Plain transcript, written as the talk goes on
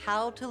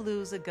How to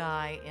Lose a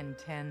Guy in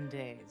 10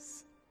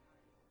 Days.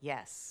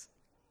 Yes.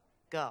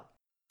 Go.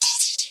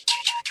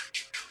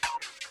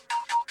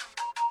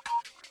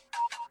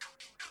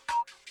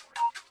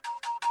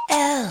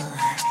 L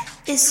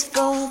is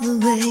for the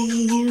way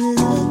you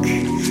look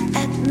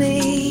at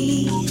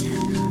me.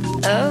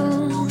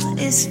 O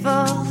is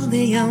for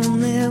the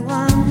only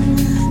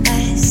one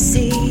I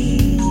see.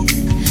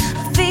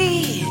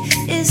 V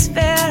is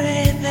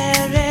very,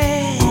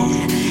 very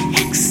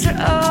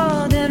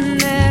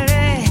extraordinary.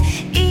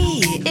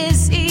 E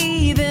is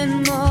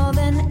even more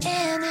than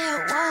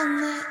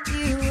anyone that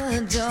you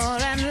adore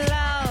and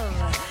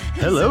love.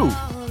 Hello,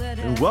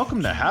 and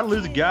welcome to How to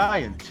Lose a Guy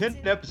in 10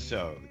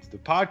 Episodes, the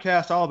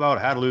podcast all about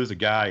how to lose a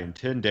guy in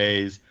 10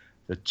 days,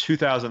 the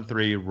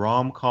 2003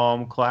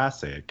 rom-com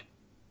classic.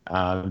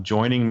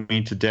 Joining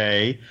me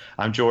today,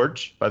 I'm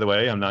George, by the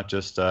way. I'm not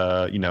just,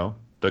 the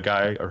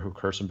guy or who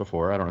cursed him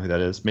before. I don't know who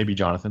that is. Maybe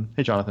Jonathan.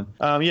 Hey, Jonathan.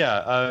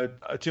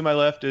 To my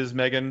left is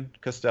Megan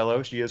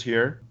Costello. She is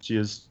here. She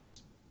is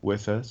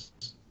with us.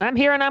 I'm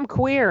here and I'm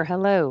queer.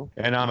 Hello.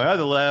 And on my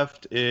other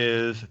left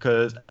is,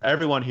 because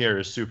everyone here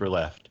is super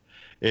left,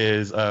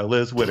 is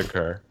Liz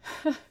Whitaker.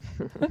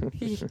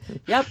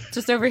 Yep,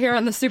 just over here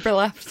on the super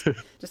left.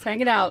 Just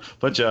hanging out.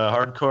 Bunch of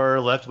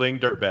hardcore left-wing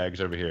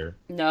dirtbags over here.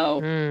 No,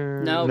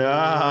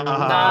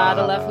 not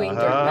a left-wing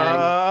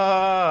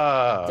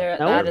dirtbag.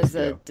 That is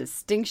a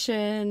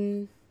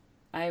distinction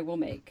I will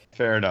make.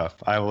 Fair enough.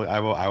 I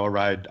will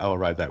ride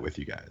that with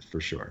you guys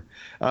for sure.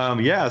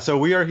 So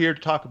we are here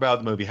to talk about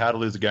the movie How to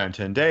Lose a Guy in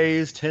 10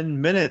 Days,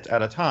 10 minutes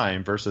at a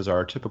time, versus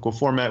our typical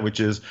format, which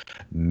is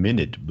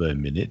minute by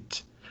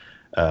minute.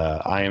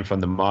 I am from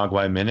the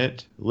Mogwai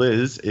Minute.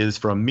 Liz is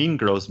from Mean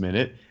Girls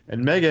Minute,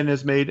 and Megan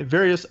has made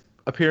various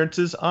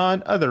appearances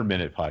on other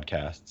Minute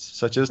podcasts,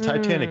 such as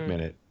Titanic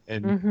Minute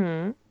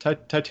and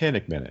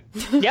Titanic Minute.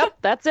 Yep,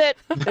 that's it.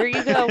 There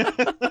you go.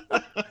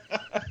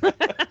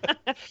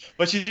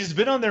 But she's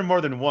been on there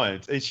more than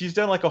once, and she's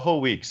done like a whole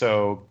week.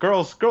 So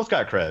girls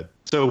got cred.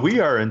 So we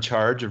are in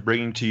charge of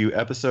bringing to you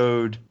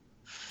episode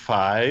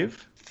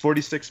 5.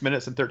 46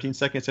 minutes and 13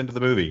 seconds into the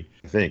movie,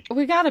 I think.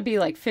 We gotta be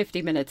like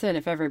 50 minutes in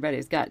if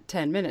everybody's got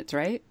 10 minutes,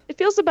 right? It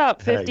feels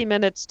about 50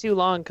 minutes too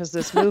long because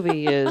this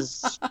movie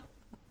is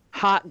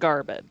hot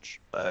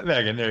garbage.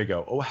 Megan, there you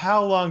go. Oh,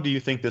 how long do you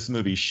think this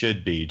movie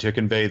should be to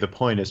convey the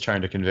point it's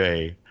trying to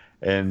convey,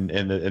 and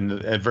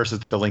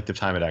versus the length of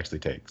time it actually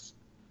takes?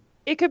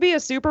 It could be a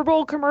Super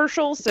Bowl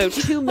commercial, so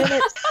 2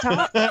 minutes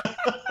top.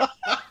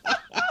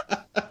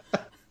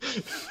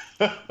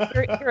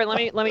 Here, let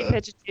me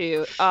pitch it to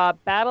you.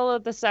 Battle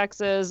of the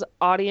Sexes,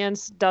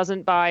 audience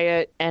doesn't buy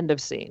it, end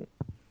of scene.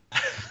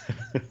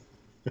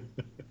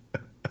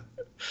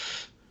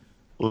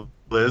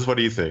 Liz, what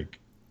do you think?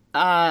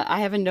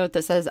 I have a note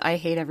that says, I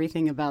hate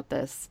everything about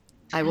this.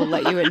 I will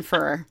let you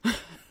infer.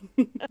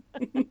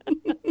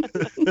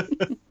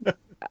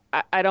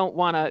 I don't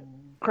want to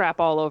crap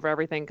all over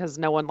everything because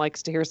no one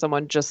likes to hear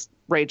someone just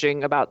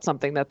raging about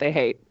something that they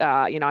hate.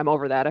 I'm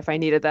over that. If I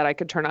needed that, I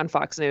could turn on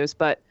Fox News,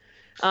 but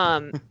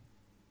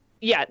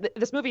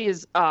this movie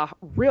is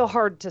real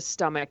hard to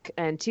stomach,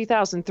 and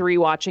 2003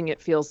 watching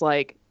it feels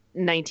like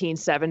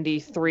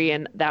 1973,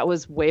 and that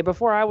was way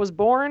before I was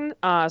born,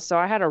 so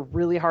I had a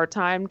really hard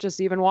time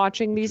just even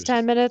watching these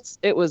 10 minutes.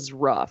 It was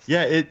rough.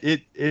 Yeah,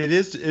 it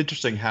is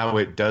interesting how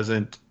it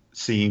doesn't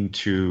seem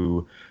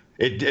to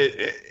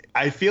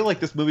I feel like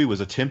this movie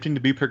was attempting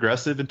to be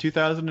progressive in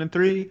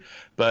 2003,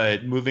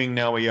 but moving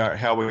how we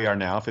are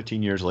now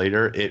 15 years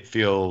later, it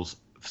feels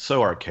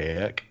so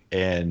archaic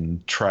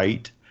and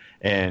trite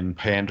and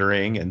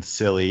pandering and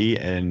silly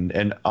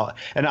and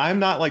I'm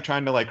not like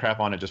trying to like crap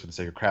on it just for the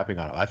sake of crapping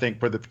on it. I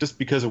think just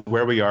because of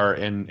where we are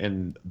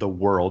in the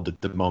world at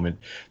the moment,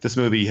 this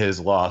movie has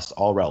lost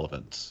all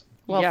relevance.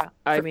 Well, yeah,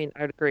 I'd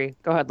agree.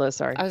 Go ahead, Liz.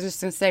 Sorry. I was just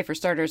going to say, for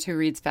starters, who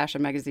reads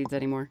fashion magazines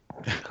anymore?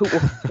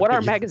 What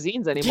are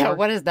magazines anymore? Yeah,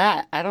 what is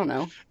that? I don't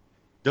know.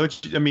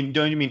 Don't you mean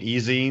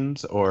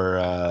e-zines or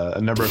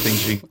a number of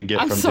things you can get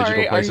from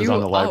digital places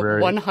on the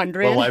library?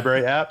 100? The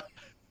library app?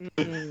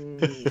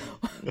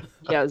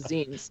 Yeah,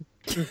 zines.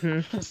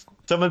 Mm-hmm.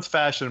 Someone's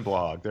fashion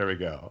blog. There we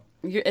go.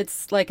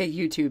 It's like a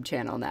YouTube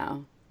channel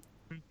now.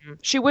 Mm-hmm.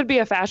 She would be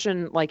a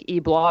fashion like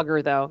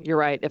e-blogger, though. You're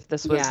right. If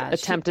this was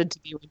attempted to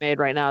be remade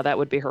right now, that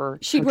would be her.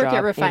 She'd work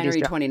at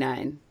Refinery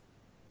 29.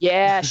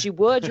 Yeah, she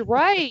would. You're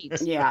right.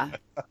 Yeah.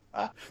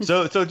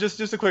 So just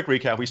a quick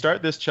recap. We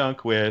start this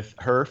chunk with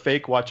her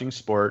fake watching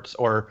sports,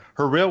 or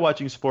her real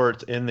watching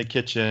sports in the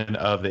kitchen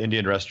of the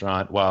Indian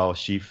restaurant, while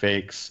she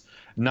fakes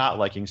not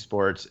liking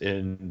sports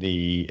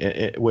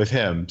with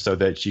him, so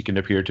that she can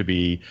appear to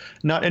be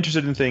not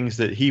interested in things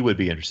that he would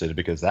be interested in,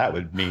 because that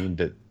would mean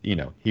that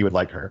he would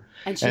like her.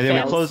 And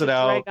then we close it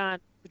out.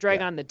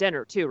 Drag on the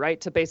dinner too,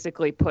 right? To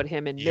basically put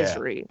him in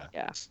misery.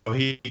 Yeah. So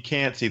he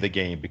can't see the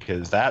game,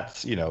 because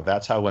that's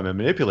how women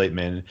manipulate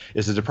men,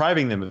 is to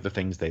depriving them of the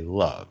things they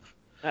love.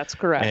 That's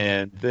correct.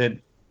 And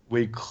then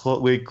we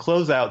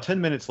close out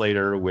 10 minutes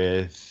later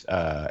with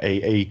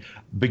a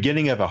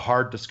beginning of a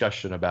hard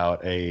discussion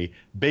about a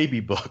baby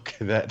book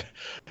that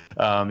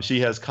she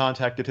has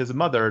contacted his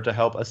mother to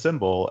help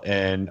assemble,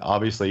 and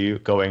obviously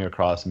going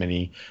across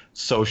many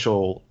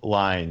social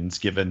lines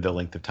given the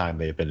length of time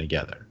they've been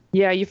together.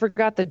 Yeah, you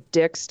forgot the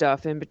dick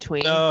stuff in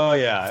between. Oh,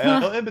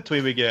 yeah. In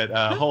between, we get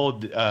a whole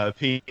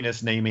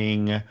penis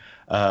naming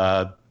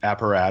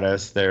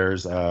apparatus.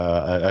 There's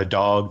a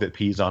dog that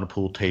pees on a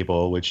pool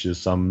table, which is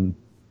some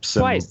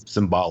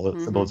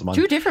symbolism on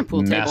 2 different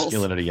pool tables.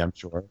 Masculinity, I'm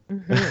sure.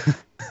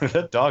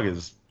 That dog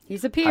is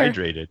He's a peer.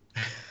 hydrated.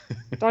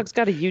 Dog's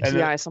got a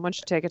UTI. Someone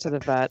should take it to the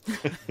vet.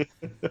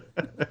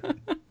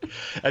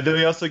 And then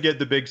we also get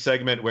the big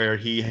segment where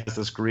he has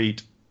this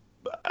great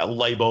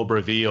light bulb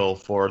reveal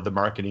for the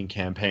marketing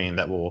campaign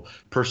that will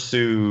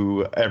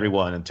pursue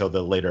everyone until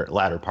the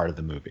latter part of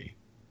the movie.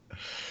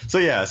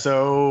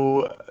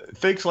 So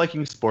Fake's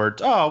liking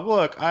sport. Oh,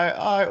 look,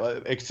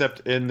 I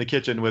except in the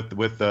kitchen with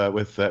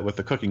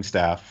the cooking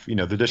staff, the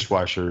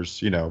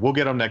dishwashers, we'll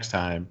get them next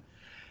time.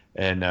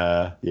 And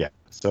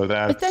so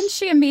that's. But then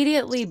she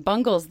immediately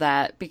bungles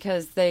that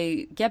because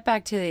they get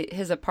back to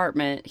his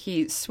apartment.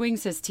 He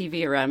swings his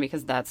TV around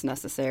because that's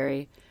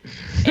necessary,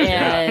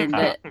 and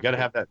you got to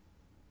have that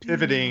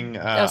pivoting.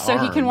 so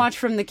he can arm. watch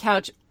from the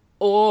couch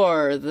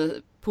or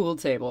the pool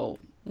table,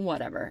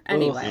 whatever.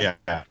 Anyway,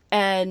 yeah.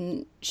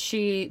 And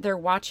they're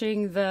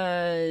watching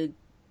the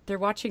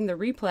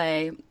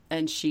replay,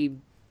 and she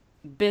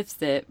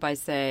biffs it by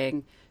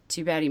saying,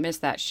 "Too bad he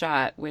missed that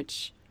shot."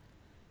 Which,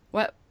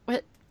 what?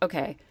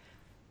 Okay.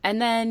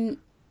 And then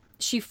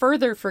she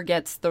further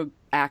forgets the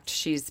act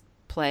she's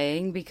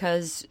playing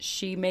because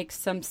she makes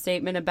some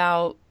statement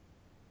about,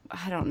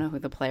 I don't know who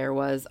the player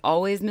was,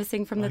 always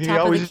missing from the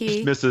top of the key. He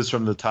always misses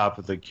from the top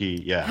of the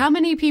key, yeah. How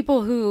many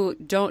people who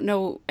don't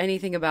know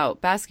anything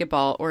about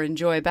basketball or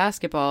enjoy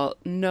basketball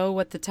know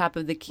what the top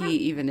of the key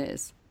even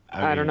is?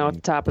 I don't know what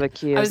the top of the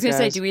key is. I was going to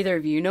say, do either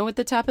of you know what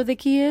the top of the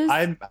key is?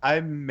 I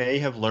may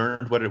have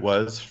learned what it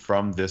was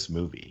from this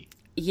movie.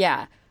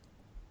 Yeah.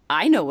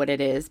 I know what it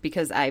is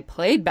because I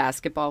played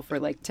basketball for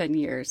like 10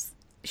 years.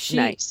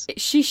 Nice.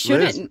 She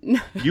shouldn't.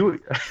 Liz,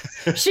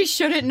 she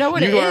shouldn't know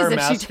what it is. You are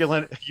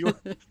masculine.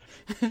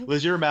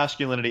 Liz, you're a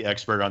masculinity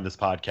expert on this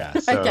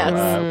podcast. So, I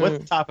guess. What's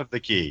the top of the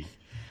key?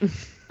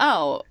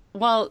 Oh,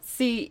 well,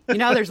 see,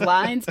 there's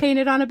lines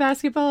painted on a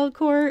basketball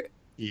court.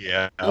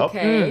 Yeah.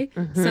 Okay.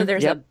 So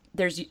there's Yep.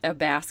 there's a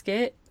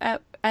basket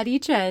at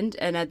each end,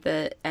 and at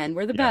the end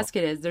where the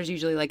basket is, there's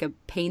usually like a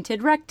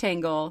painted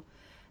rectangle.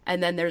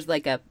 And then there's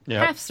like a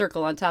half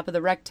circle on top of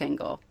the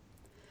rectangle.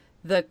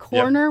 The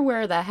corner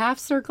where the half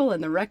circle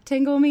and the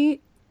rectangle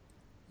meet,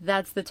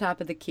 that's the top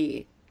of the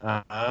key.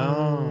 Gotcha.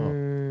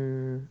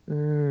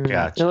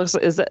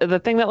 Is that the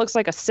thing that looks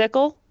like a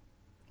sickle?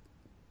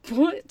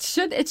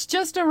 It's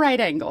just a right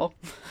angle.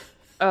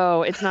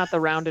 Oh, it's not the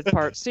rounded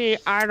part. See,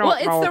 I don't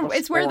know.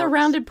 It's where the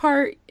rounded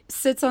part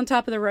sits on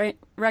top of the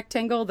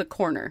rectangle, the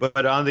corner.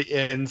 But on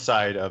the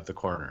inside of the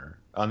corner,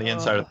 on the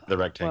inside of the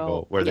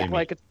rectangle where they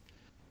meet.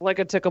 Like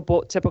a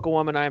typical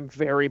woman, I'm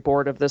very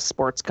bored of this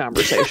sports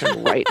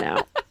conversation right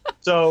now.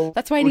 So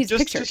that's why I need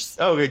pictures.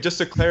 Just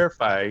to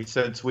clarify,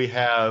 since we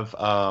have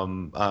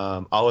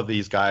all of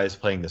these guys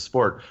playing the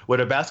sport, would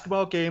a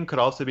basketball game could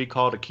also be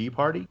called a key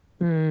party?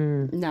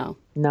 No.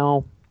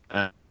 No.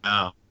 I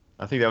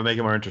think that would make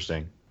it more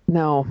interesting.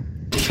 No,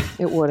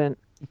 it wouldn't.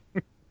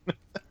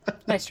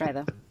 Nice try,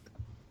 though.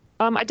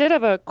 I did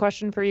have a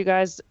question for you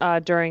guys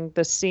during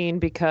the scene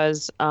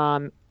because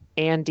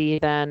Andy,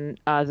 then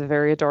the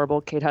very adorable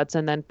Kate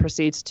Hudson, then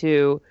proceeds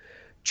to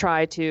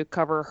try to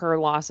cover her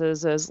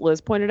losses, as Liz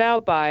pointed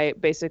out, by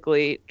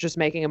basically just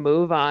making a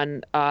move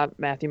on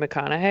Matthew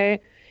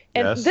McConaughey.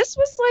 And this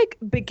was like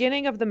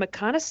beginning of the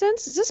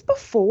McConaissance. Is this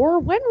before?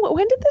 When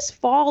did this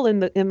fall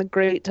in the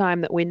great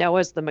time that we know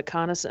as the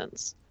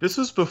McConaissance? This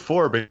was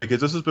before,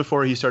 because this was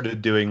before he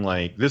started doing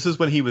this is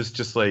when he was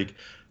just like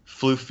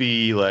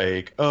floofy,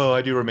 like, oh,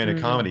 I do romantic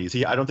comedies.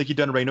 I don't think he'd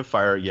done Reign of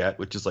Fire yet,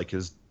 which is like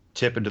his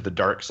tip into the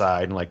dark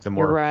side, and like the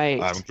more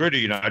I'm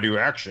gritty, I do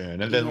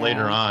action. And then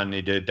later on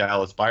he did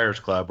Dallas Buyers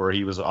Club, where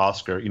he was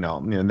Oscar,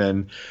 and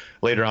then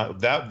later on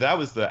that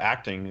was the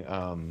acting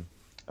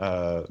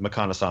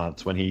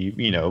McConaissance when he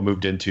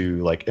moved into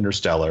like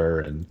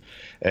Interstellar and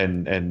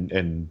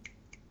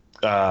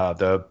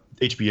the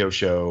HBO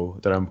show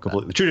that I'm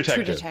completely True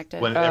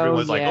Detective. When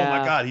everyone's like, oh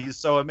my god, he's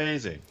so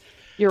amazing.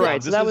 You're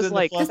right. So that was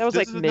like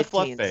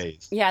mid-teens.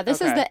 Phase. Yeah, this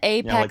is the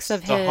apex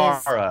of his.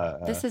 Sahara,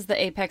 this is the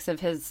apex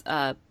of his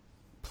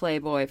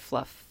Playboy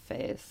fluff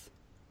phase.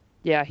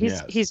 Yeah,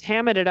 he's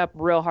hammered it up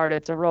real hard.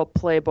 It's a real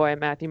Playboy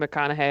Matthew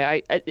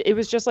McConaughey. It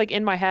was just like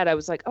in my head. I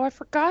was like, oh, I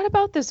forgot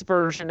about this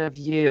version of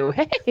you.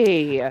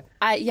 Hey.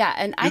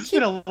 It's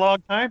been a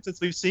long time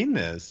since we've seen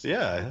this.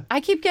 Yeah.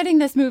 I keep getting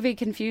this movie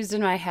confused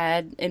in my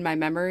head, in my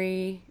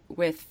memory,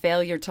 with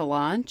Failure to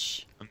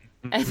Launch.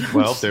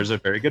 Well, there's a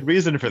very good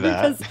reason for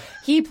that. Because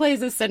he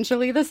plays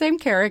essentially the same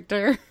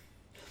character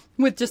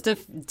with just a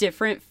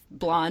different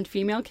blonde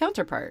female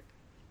counterpart.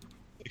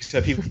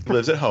 Except he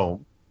lives at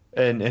home.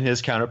 and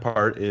his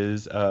counterpart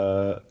is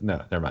no,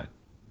 never mind.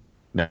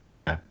 No,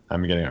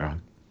 I'm getting it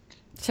wrong.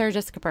 Sarah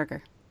Jessica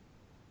Parker.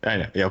 I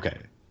know. Yeah, okay.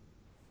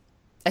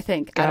 I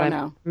think. God, I don't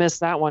know. Missed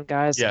that one,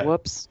 guys. Yeah.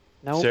 Whoops.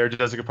 Nope. Sarah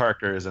Jessica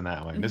Parker is in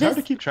that one. It's This- hard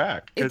to keep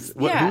track because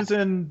it's- yeah. who's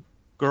in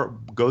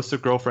Ghosts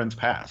of Girlfriends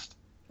Past?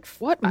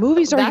 What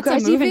movies are you That's a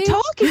guys even movie?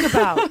 talking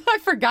about? I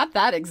forgot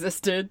that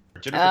existed.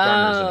 Jennifer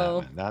Garner's in that Oh.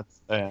 one.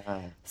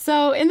 That's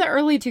So in the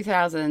early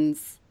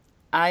 2000s,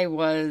 I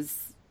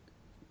was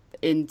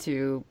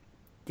into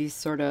these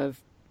sort of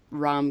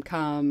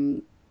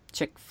rom-com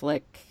chick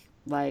flick,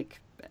 like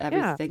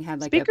everything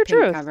had like Speak a your pink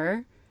truth.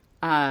 cover.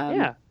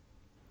 Yeah.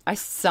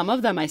 Some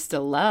of them I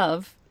still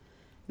love.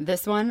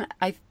 This one,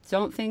 I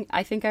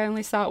think I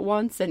only saw it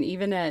once, and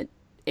even at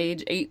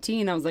age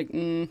 18, I was like,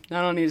 I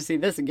don't need to see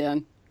this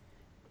again.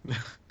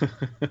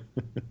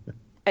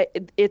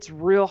 It's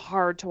real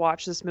hard to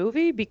watch this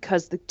movie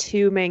because the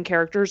two main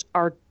characters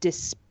are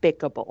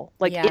despicable.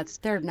 Like, Yeah,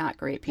 they're not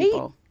great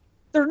people.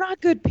 they're not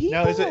good people.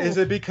 Now, is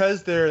it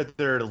because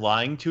they're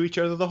lying to each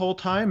other the whole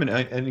time and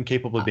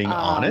incapable of being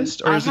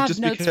honest, or I is it have just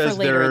notes because for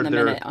later in the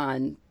they're minute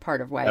on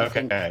part of why I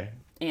think okay?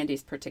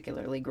 Andy's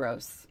particularly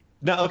gross.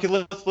 No, okay.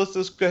 Let's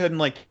just go ahead and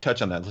like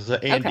touch on that. Let's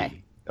Andy.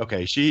 Okay.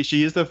 Okay,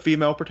 she is the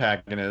female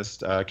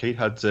protagonist, Kate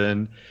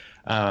Hudson.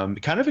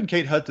 Kind of in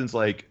Kate Hudson's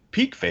like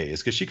peak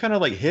phase because she kind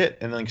of like hit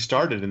and like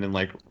started and then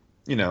like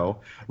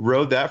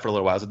rode that for a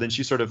little while. So then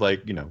she sort of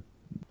like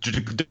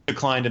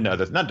declined into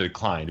other, not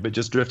declined, but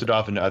just drifted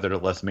off into other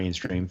less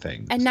mainstream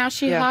things. And now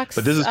she Yeah. hawks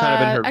But this has kind of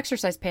been her-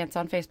 exercise pants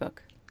on Facebook.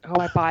 Oh,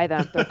 I buy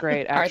them. They're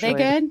great, Are actually.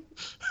 they good?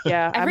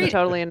 Yeah, Every- I'm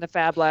totally into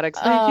Fabletics.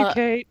 Thank you,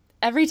 Kate.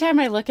 Every time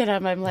I look at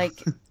them, I'm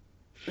like,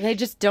 they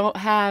just don't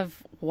have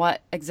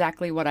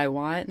exactly what I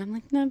want. And I'm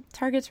like, no,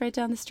 Target's right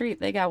down the street.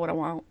 They got what I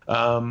want.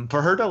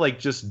 For her to like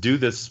just do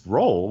this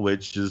role,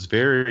 which is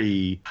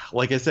very,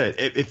 like I said,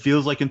 it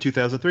feels like in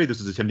 2003 this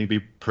was attempting to be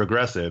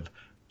progressive,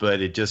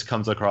 but it just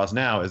comes across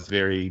now as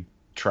very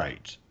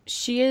trite.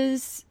 She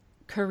is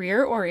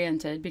career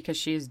oriented because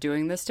she is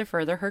doing this to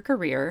further her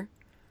career.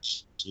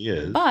 She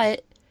is.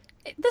 But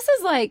this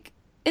is like,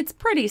 it's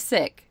pretty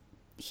sick.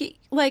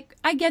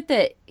 I get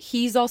that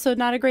he's also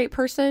not a great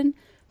person,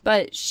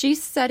 but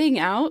she's setting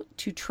out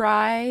to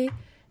try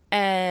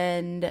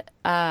and,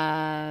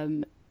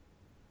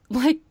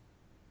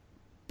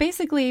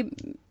 basically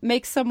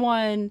make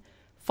someone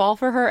fall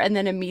for her and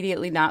then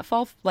immediately not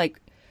fall.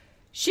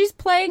 She's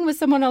playing with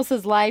someone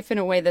else's life in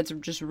a way that's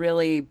just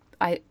really,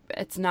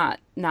 it's not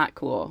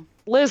cool.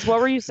 Liz,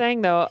 what were you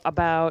saying, though,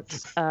 about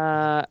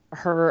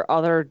her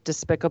other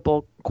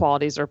despicable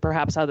qualities, or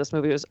perhaps how this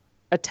movie was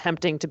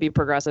attempting to be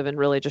progressive and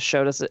really just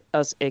showed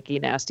us icky,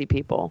 nasty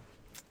people?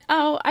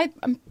 Oh,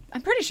 I'm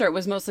pretty sure it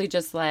was mostly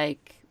just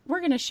like, we're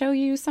going to show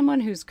you someone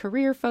who's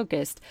career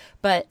focused.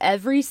 But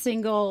every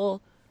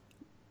single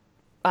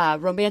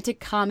romantic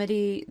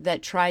comedy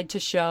that tried to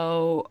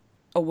show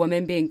a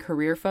woman being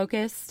career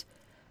focused,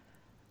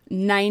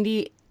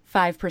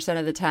 95%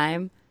 of the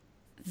time,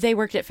 they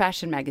worked at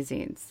fashion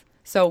magazines.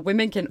 So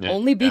women can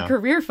only be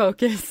career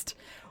focused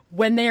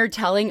when they are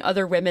telling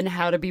other women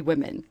how to be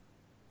women.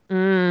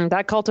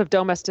 That cult of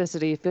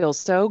domesticity feels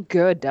so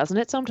good, doesn't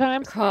it,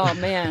 sometimes? Oh,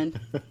 man.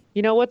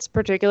 You know what's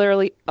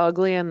particularly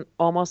ugly in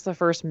almost the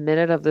first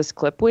minute of this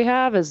clip we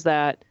have is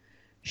that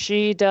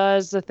she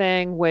does the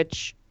thing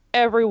which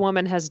every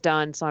woman has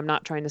done. So I'm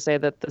not trying to say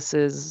that this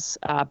is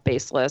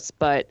baseless,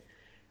 but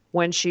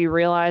when she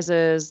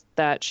realizes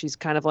that she's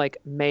kind of like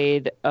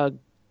made a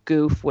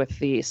goof with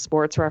the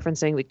sports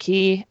referencing the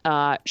key,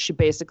 she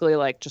basically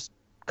like just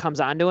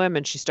comes onto him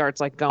and she starts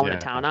like going to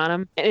town on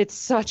him. And it's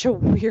such a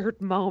weird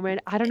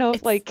moment. I don't know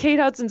if like Kate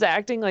Hudson's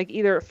acting like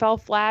either it fell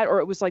flat or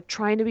it was like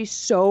trying to be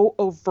so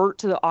overt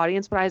to the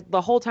audience, but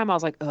the whole time I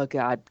was like, oh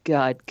god,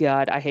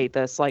 I hate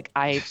this. Like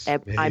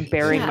I'm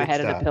burying my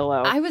head in a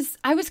pillow. I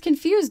was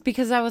confused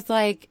because I was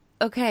like,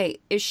 okay,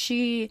 is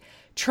she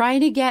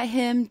trying to get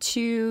him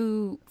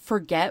to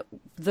forget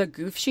the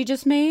goof she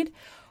just made?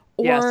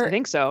 Or yes, I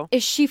think so.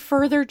 Is she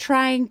further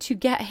trying to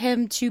get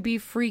him to be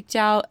freaked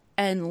out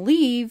and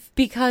leave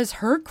because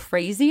her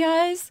crazy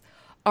eyes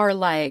are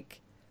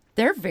like,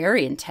 they're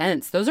very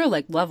intense. Those are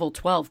like level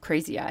 12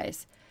 crazy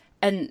eyes.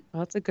 And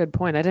well, that's a good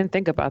point. I didn't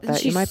think about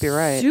that. You might be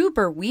right.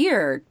 Super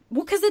weird.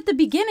 Well, because at the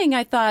beginning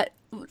I thought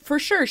for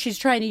sure she's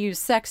trying to use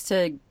sex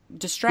to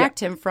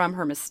distract him from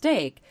her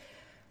mistake.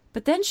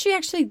 But then she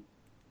actually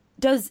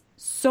does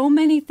so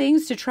many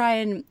things to try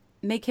and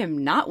make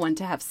him not want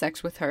to have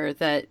sex with her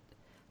that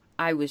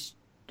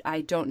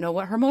I don't know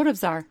what her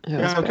motives are.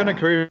 Yeah, I'm kind of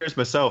curious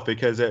myself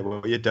because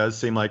it does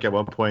seem like at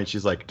one point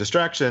she's like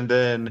distraction,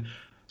 then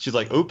she's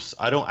like, oops,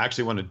 I don't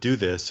actually want to do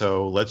this,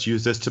 so let's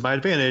use this to my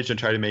advantage and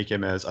try to make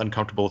him as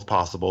uncomfortable as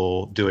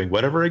possible, doing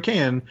whatever I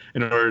can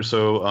in order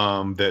so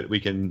that we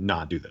can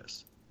not do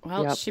this.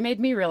 Well, Yep. she made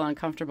me real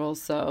uncomfortable,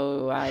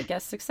 so I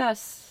guess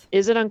success.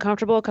 Is it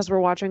uncomfortable because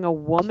we're watching a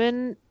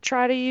woman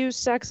try to use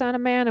sex on a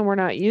man and we're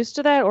not used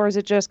to that, or is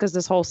it just because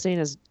this whole scene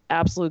is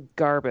absolute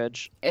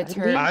garbage? It's I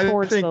her- lean I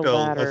towards think the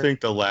latter. I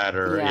think the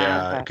latter, Yeah.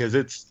 yeah, Okay. because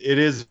it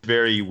is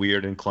very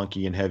weird and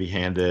clunky and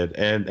heavy-handed,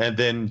 and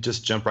then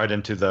just jump right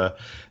into the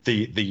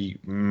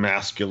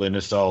masculine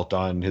assault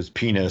on his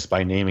penis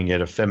by naming it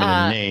a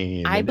feminine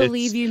name. I and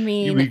believe it's- you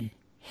mean we-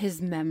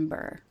 his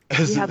member.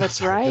 Yeah, that's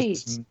right.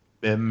 his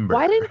member.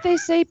 Why didn't they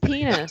say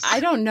penis? I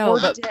don't know, Or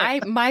but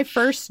dick. my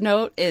first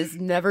note is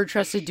never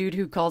trust a dude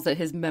who calls it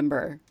his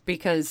member,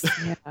 because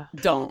Yeah.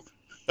 don't.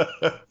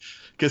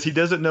 Because he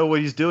doesn't know what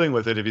he's doing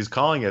with it if he's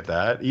calling it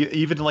that.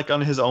 Even like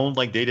on his own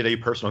like day-to-day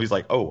personal, he's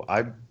like, oh,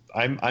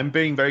 I'm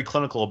being very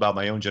clinical about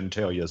my own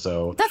genitalia,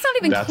 so That's not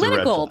even that's a red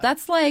clinical. flag.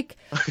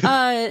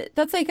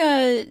 That's like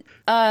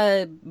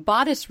a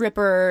bodice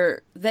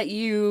ripper that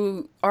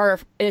you are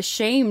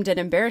ashamed and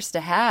embarrassed to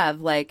have.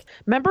 Like,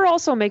 Member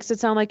also makes it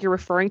sound like you're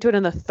referring to it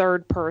in the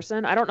third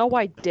person. I don't know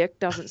why dick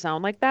doesn't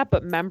sound like that,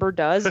 but member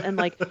does. And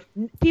like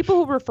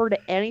people who refer to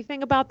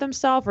anything about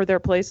themselves or their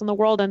place in the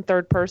world in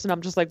third person,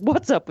 I'm just like,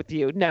 what's up with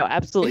you? No,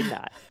 absolutely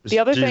not. The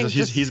other thing,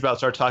 he's about to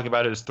start talking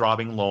about his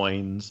throbbing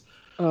loins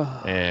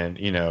and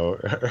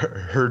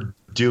her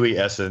dewy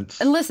essence.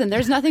 and listen,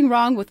 there's nothing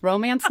wrong with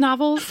romance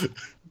novels,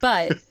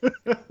 but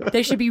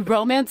they should be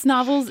romance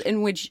novels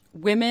in which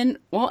women,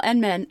 well,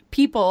 and men,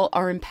 people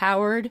are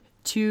empowered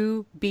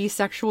to be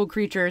sexual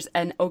creatures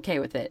and okay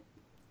with it.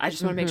 I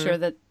just want to make sure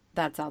that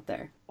that's out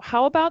there.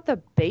 how about the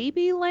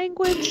baby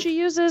language she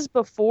uses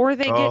before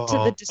they get to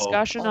the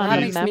discussion Well, on that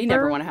the makes member? me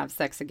never want to have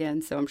sex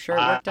again, so I'm sure it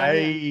worked out.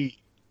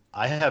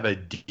 I have a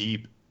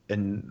deep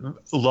and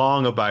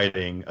long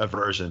abiding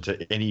aversion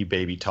to any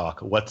baby talk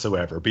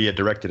whatsoever, be it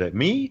directed at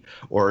me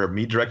or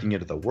me directing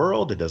it at the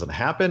world. It doesn't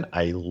happen.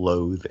 I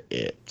loathe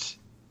it.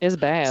 Is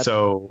bad.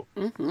 So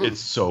it's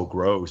so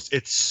gross.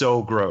 It's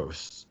so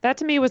gross. That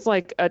to me was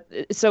like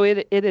so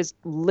it is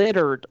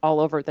littered all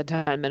over the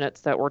 10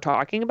 minutes that we're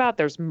talking about.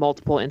 There's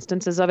multiple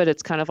instances of it.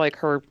 It's kind of like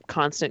her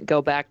constant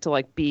go back to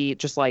like be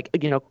just like,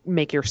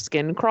 make your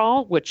skin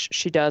crawl, which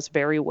she does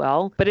very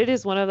well. But it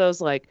is one of those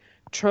like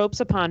tropes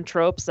upon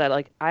tropes that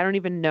like I don't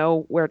even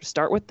know where to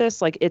start with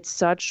this. Like it's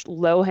such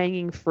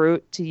low-hanging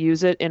fruit to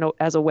use it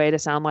as a way to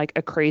sound like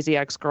a crazy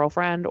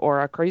ex-girlfriend or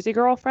a crazy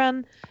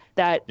girlfriend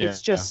that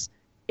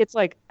it's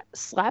like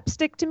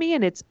slapstick to me,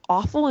 and it's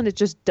awful, and it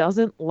just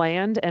doesn't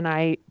land.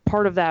 And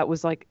part of that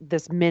was like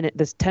this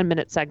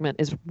 10-minute segment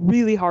is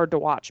really hard to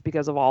watch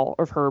because of all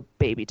of her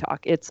baby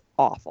talk. It's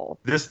awful.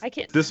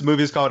 This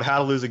movie is called How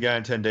to Lose a Guy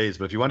in 10 Days,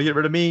 but if you want to get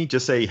rid of me,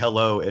 just say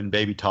hello and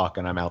baby talk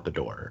and I'm out the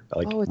door.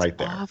 Like It's right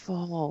there.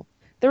 awful.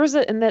 There was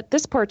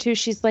this part too,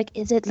 she's like,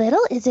 is it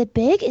little? Is it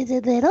big? Is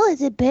it little?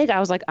 Is it big? I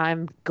was like,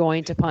 I'm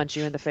going to punch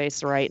you in the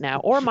face right now.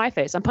 Or my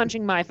face. I'm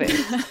punching my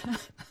face.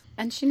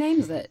 And she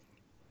names it.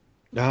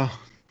 Oh,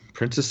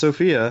 Princess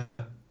Sophia.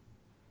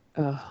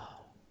 Ugh.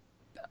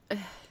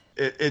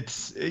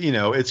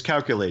 It's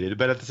calculated,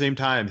 but at the same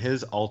time,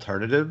 his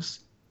alternatives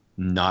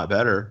not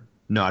better,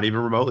 not even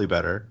remotely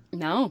better.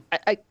 No.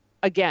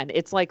 Again,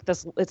 it's like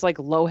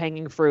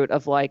low-hanging fruit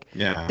of like,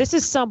 Yeah. this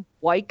is some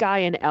white guy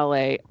in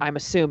LA, I'm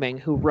assuming,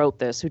 who wrote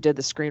this, who did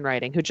the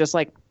screenwriting, who just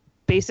like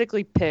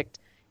basically picked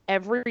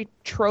every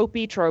trope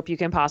you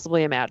can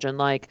possibly imagine.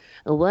 Like,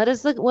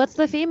 what's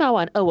the female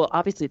one? Oh, well,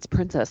 obviously it's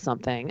princess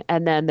something.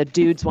 And then the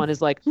dude's one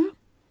is like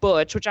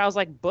Butch, which I was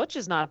like, Butch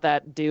is not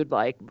that dude.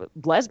 Like,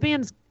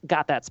 lesbians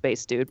got that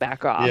space, dude.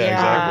 Back off. Yeah, Yeah.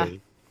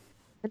 exactly.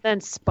 And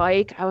then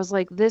Spike, I was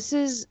like,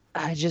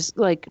 I just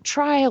like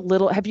try a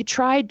little. Have you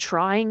tried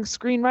trying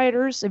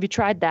screenwriters? Have you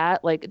tried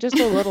that? Like, just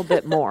a little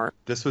bit more.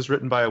 This was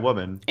written by a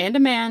woman. And a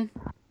man.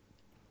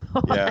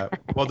 Yeah.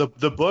 Well,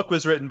 the book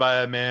was written by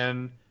a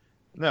man.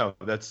 No,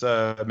 that's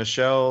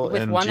Michelle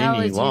With and one L,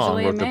 Jeannie it's Long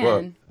usually a wrote the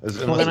book. man.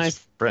 Unless then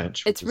it's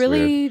French. It's which is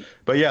weird. really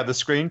But yeah, the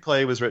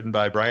screenplay was written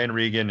by Brian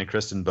Regan and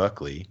Kristen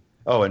Buckley.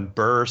 Oh, and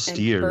Burr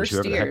Steers,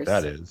 whoever the heck Steers.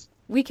 that is.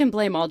 we can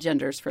blame all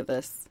genders for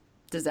this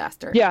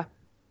disaster.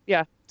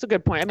 Yeah, it's a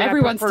good point. I mean,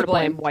 Everyone's I prefer to to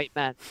blame blame. white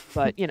men,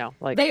 but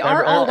like They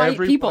are all white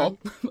everyone- people,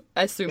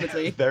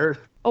 assumedly. They're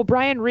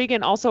Brian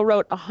Regan also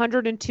wrote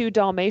 102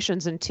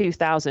 Dalmatians in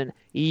 2000.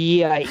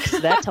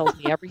 Yikes! That tells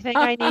me everything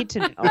I need to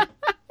know.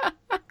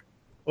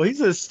 well,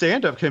 he's a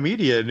stand-up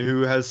comedian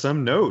who has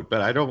some note,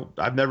 but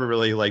I've never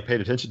really like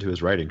paid attention to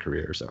his writing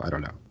career, so I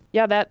don't know.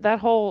 Yeah, that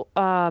whole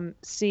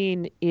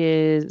scene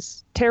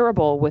is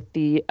terrible with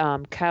the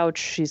couch.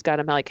 She's got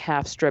him like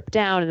half stripped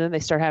down, and then they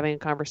start having a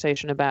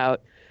conversation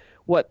about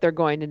what they're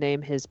going to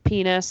name his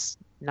penis.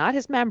 Not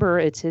his member,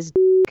 it's his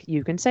dick.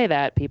 You can say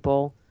that,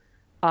 people.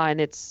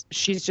 And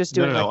she's just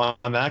doing No. like,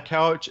 On that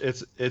couch,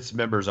 it's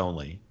members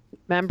only.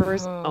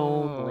 members Oh.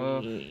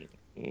 only.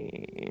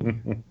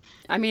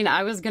 I mean,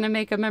 I was going to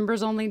make a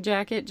members only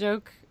jacket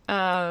joke,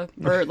 or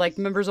like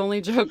members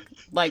only joke.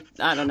 Like,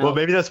 I don't know. Well,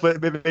 maybe that's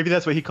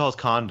what he calls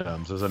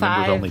condoms, as a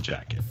members only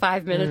jacket.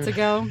 5 minutes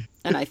ago,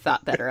 and I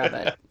thought better of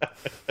it.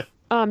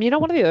 One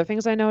of the other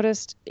things I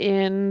noticed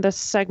in this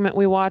segment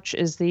we watch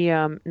is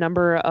the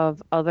number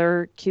of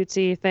other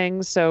cutesy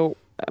things. So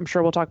I'm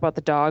sure we'll talk about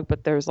the dog,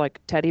 but there's like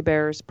teddy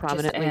bears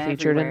prominently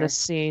featured in everywhere. this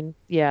scene.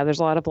 Yeah, there's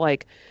a lot of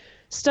like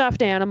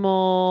stuffed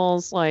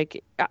animals.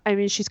 Like, I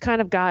mean, she's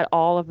kind of got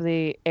all of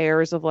the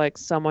airs of like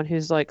someone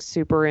who's like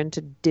super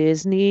into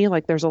Disney.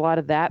 Like, there's a lot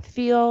of that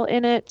feel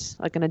in it,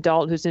 like an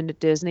adult who's into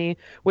Disney.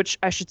 Which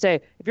I should say,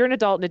 if you're an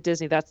adult into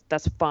Disney,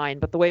 that's fine.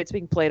 But the way it's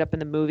being played up in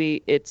the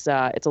movie, it's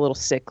a little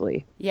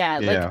sickly. Yeah,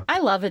 like Yeah.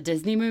 I love a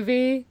Disney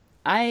movie.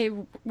 I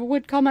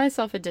would call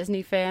myself a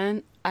Disney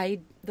fan.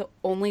 The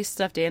only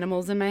stuffed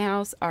animals in my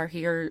house are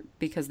here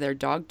because they're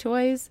dog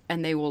toys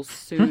and they will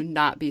soon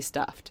not be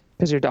stuffed.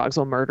 Because your dogs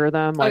will murder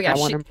them. Like, I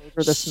want to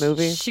murder this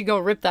movie. She go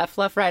rip that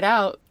fluff right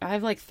out. I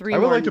have like three I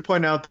would more. like to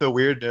point out the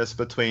weirdness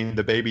between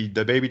the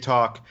baby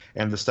talk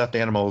and the stuffed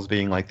animals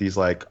being like these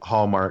like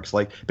hallmarks.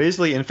 Like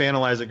basically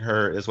infantilizing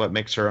her is what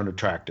makes her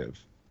unattractive.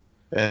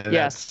 And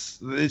Yes.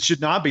 it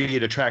should not be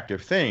an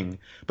attractive thing,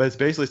 but it's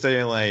basically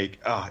saying like,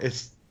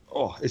 it's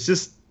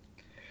just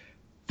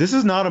this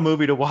is not a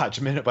movie to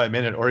watch minute by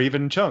minute or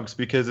even in chunks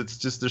because it's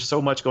just there's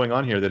so much going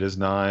on here that is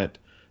not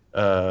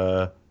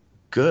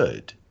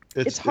good.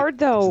 It's hard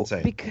though it's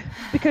insane.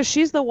 because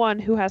she's the one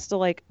who has to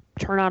like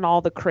turn on all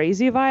the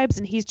crazy vibes,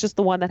 and he's just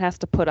the one that has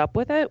to put up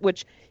with it,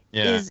 which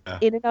is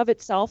in and of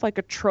itself like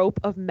a trope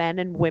of men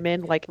and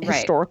women, like Right.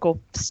 historical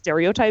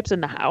stereotypes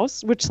in the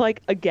house. Which,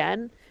 like,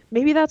 again,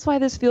 maybe that's why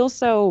this feels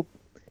so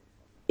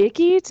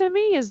icky to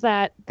me, is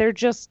that they're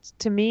just,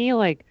 to me,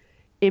 like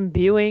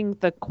imbuing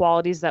the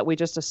qualities that we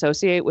just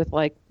associate with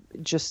like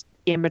just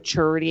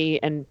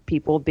immaturity and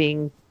people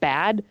being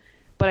bad.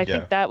 But I Yeah.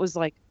 think that was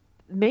like,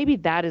 maybe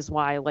that is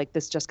why like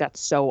this just got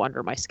so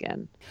under my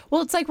skin.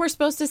 Well, it's like we're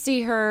supposed to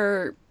see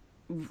her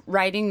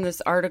writing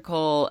this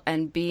article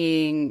and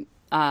being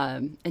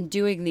and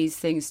doing these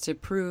things to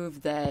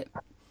prove that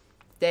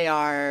they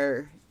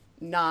are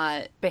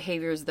not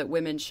behaviors that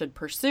women should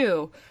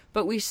pursue.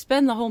 But we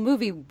spend the whole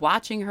movie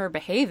watching her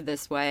behave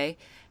this way.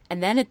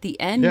 And then at the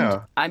end,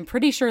 Yeah. I'm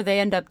pretty sure they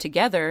end up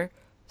together.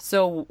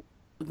 So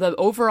the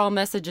overall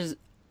messages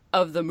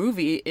of the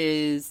movie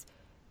is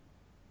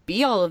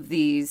be all of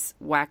these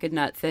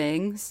whack-a-nut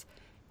things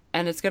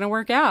and it's going to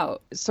work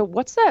out. So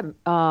what's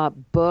that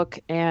book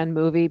and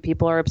movie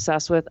people are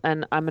obsessed with?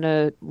 And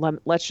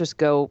let's just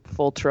go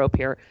full trope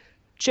here.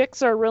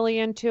 Chicks are really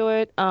into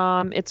it.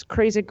 It's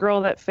Crazy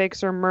Girl that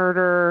fakes her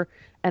murder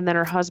and then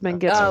her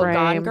husband gets Oh, framed.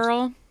 Gone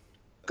Girl?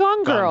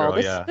 Gone Gone Girl.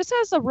 Girl, yeah. This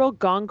has a real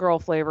Gone Girl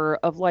flavor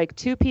of like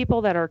two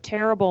people that are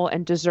terrible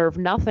and deserve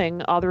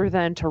nothing other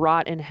than to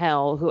rot in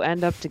hell, who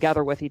end up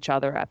together with each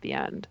other at the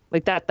end.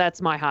 Like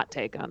that's my hot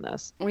take on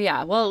this. Well,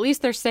 yeah, well, at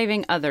least they're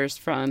saving others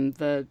from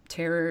the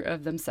terror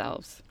of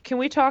themselves. Can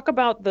we talk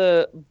about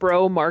the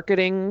bro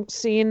marketing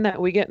scene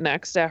that we get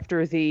next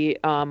after the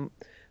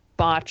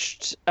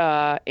botched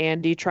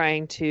Andy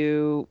trying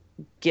to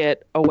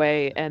get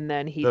away, and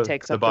then he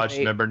takes the up botched the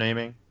bait? member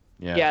naming?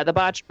 Yeah, the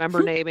botched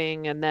member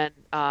naming, and then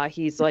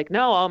he's like,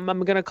 "No,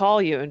 I'm gonna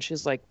call you," and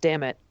she's like,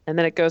 "Damn it!" And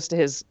then it goes to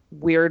his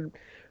weird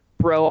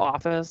bro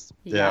office.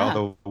 Yeah,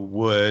 all the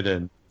wood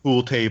and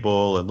pool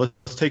table and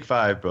let's take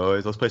 5,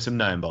 boys. Let's play some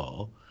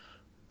 9-ball.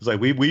 It's like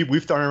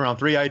we've thrown around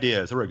 3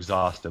 ideas. We're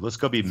exhausted. Let's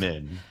go be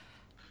men.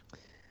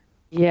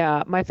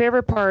 Yeah, my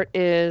favorite part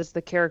is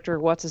the character,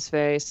 what's his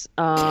face,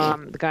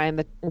 the guy in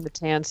the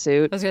tan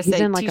suit. I was going to He's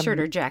say in like t-shirt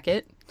or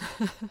jacket.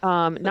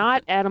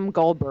 not Adam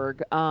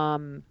Goldberg,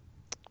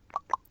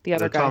 the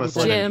other The guy. Thomas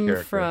who's in- Lennon Jim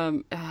character.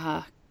 from,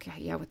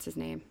 yeah, what's his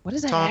name? What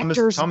is that Thomas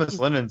actor's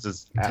Lennon's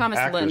is Thomas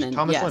actors. Lennon.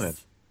 Thomas yes. Lennon.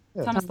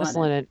 Thomas Thomas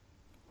Lennon. Lennon.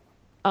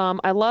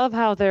 I love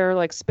how they're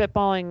like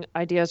spitballing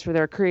ideas for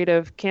their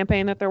creative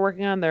campaign that they're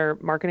working on, their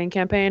marketing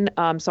campaign.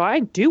 So I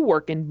do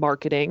work in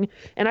marketing,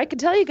 and I can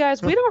tell you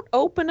guys, we don't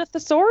open a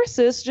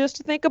thesaurus just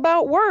to think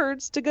about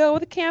words to go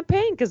with a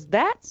campaign, because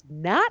that's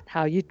not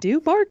how you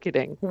do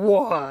marketing.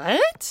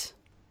 What?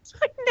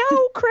 I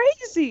know,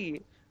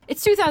 crazy.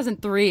 It's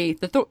 2003.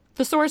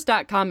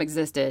 Thesaurus.com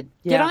existed.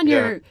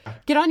 Yeah.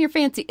 Get on your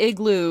fancy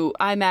Igloo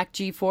iMac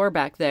G4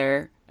 back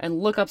there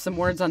and look up some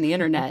words on the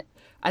internet.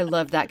 I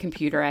love that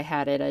computer. I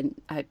had it, and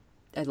I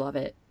love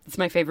it. It's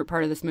my favorite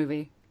part of this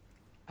movie.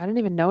 I didn't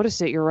even notice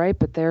it. You're right,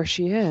 but there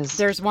she is.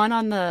 There's one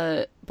on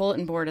the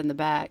bulletin board in the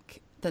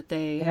back that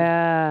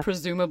Yeah.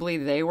 presumably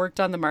they worked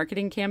on the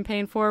marketing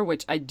campaign for,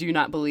 which I do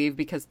not believe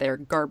because they're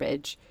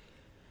garbage.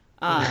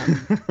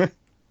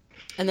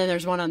 And then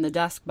there's one on the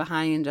desk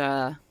behind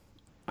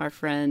our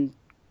friend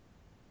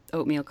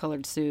oatmeal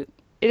colored suit.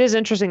 It is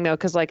interesting though,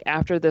 because like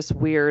after this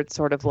weird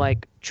sort of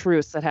like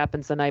truce that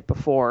happens the night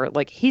before,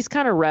 like he's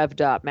kind of revved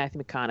up,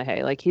 Matthew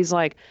McConaughey. Like he's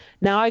like,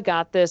 now I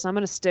got this. I'm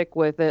gonna stick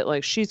with it.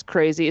 Like she's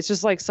crazy. It's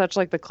just like such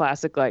like the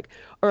classic like,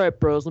 all right,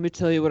 bros, let me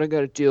tell you what I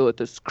got to deal with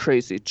this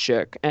crazy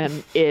chick.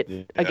 And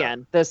it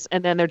again this,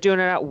 and then they're doing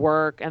it at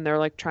work, and they're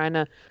like trying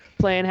to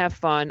play and have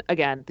fun.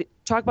 Again,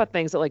 talk about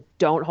things that like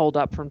don't hold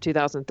up from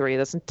 2003.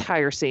 This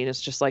entire scene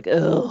is just like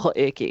ugh,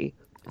 icky.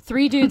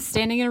 3 dudes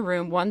standing in a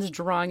room. One's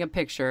drawing a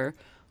picture.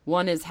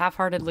 One is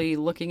half-heartedly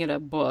looking at a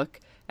book,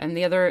 and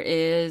the other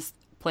is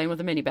playing with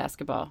a mini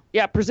basketball.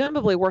 Yeah,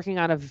 presumably working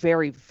on a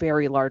very,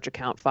 very large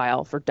account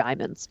file for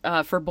diamonds.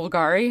 For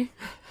Bulgari.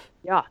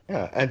 Yeah.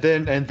 Yeah, and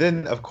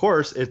then of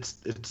course it's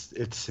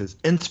his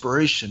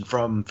inspiration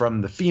from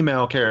the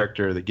female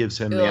character that gives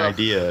him the Ugh.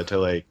 idea to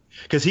like,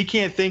 because he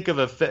can't think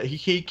of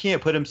he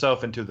can't put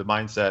himself into the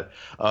mindset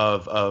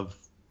of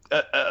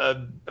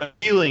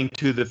appealing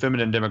to the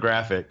feminine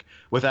demographic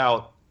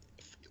without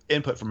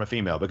input from a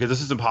female, because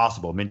this is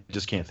impossible. Men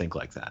just can't think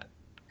like that.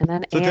 And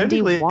then So Andy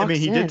technically, walks I mean,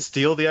 he in. did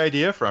steal the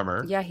idea from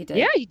her. Yeah, he did.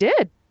 Yeah, he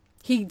did.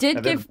 He did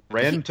And then give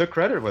ran and took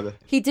credit with it.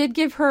 he did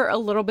give her a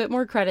little bit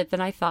more credit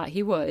than I thought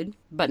he would,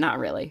 but not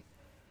really.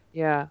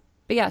 Yeah.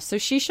 But yeah, so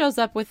she shows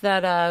up with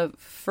that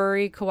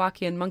furry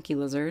Kowakian monkey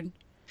lizard.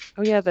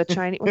 Oh yeah, the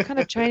Chinese. What kind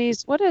of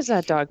Chinese? What is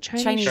that dog?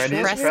 Chinese Chinese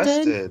crested?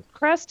 crested.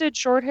 Crested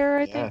short hair,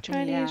 I think. Yeah.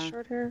 Chinese Yeah.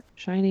 short hair.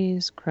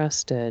 Chinese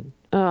crested.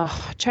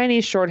 Oh,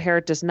 Chinese short hair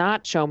does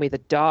not show me the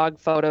dog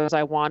photos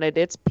I wanted.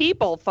 It's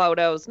people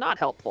photos. Not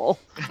helpful.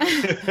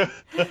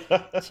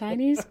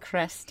 Chinese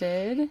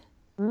crested.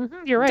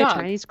 You're right. Dog.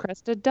 Chinese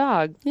crested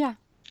dog. Yeah.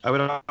 I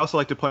would also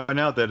like to point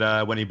out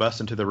that when he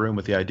busts into the room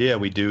with the idea,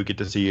 we do get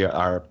to see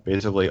our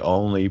basically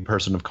only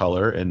person of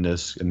color in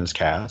this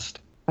cast.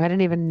 I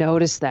didn't even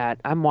notice that.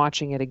 I'm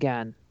watching it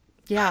again.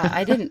 Yeah,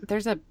 I didn't.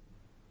 There's a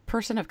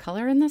person of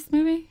color in this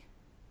movie?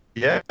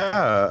 Yeah,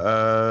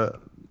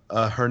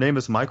 her name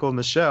is Michael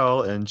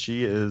Michelle, and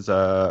she is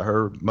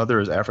her mother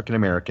is African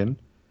American,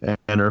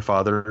 and her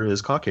father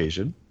is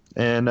Caucasian,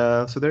 and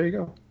so there you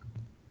go.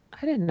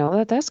 I didn't know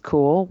that. That's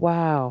cool.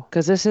 Wow.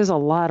 Because this is a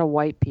lot of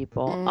white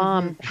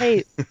people.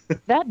 Hey,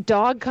 that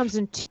dog comes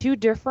in two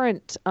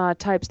different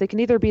types. They can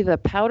either be the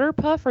powder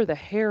puff or the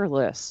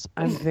hairless.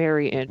 I'm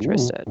very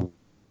interested.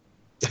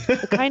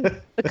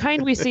 The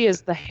kind we see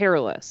is the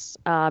hairless,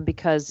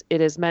 because it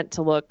is meant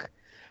to look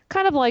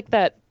kind of like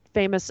that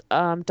famous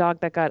dog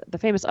that got the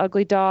famous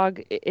ugly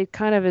dog. It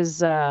kind of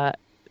is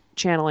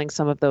channeling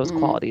some of those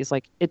qualities.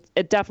 Like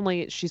it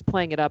definitely, she's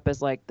playing it up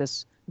as like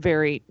this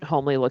very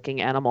homely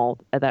looking animal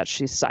that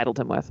she sidled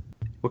him with.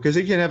 Because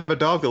he can have a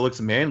dog that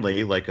looks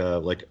manly, like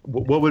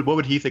what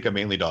would he think a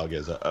manly dog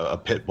is? A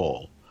pit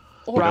bull.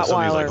 Because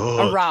somebody's Rottweiler.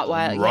 "Oh, A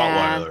Rottweiler,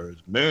 yeah. Rottweiler,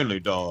 it's a manly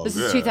dog. This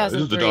yeah, is the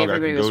 2003. dog I can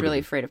Everybody go was to." really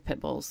afraid of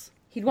pit bulls.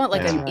 He'd want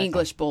like Yeah. an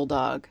English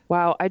bulldog.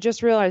 Wow, I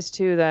just realized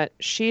too that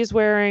she's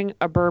wearing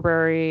a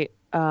Burberry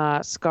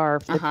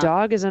scarf. The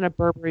dog is in a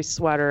Burberry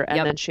sweater, and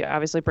Yep. then she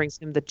obviously brings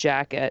him the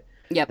jacket.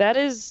 Yep. That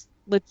is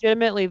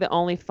legitimately the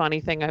only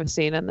funny thing I've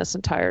seen in this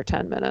entire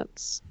 10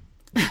 minutes.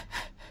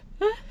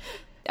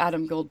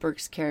 Adam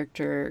Goldberg's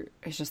character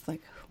is just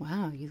like,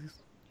 wow, you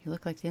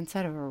look like the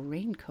inside of a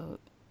raincoat.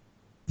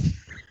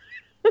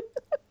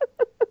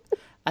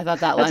 I thought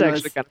that That's line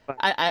actually was. kind of fun.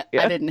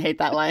 I didn't hate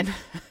that line.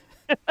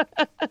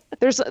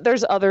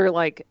 There's other,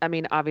 like, I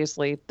mean,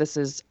 obviously this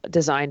is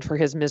designed for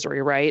his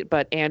misery, right?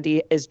 But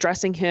Andy is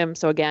dressing him,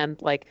 so again,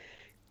 like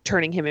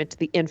turning him into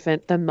the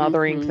infant, the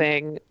mothering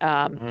thing.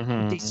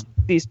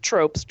 These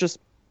tropes just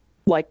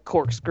like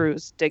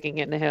corkscrews digging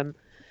into him.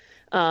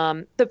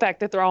 The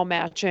fact that they're all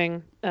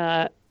matching.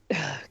 God,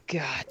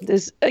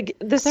 this They're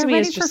to me ready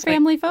is for just like,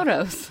 family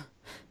photos.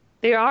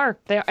 they are,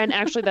 and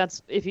actually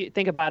that's, if you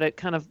think about it,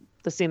 kind of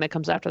the scene that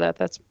comes after that.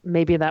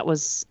 That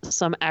was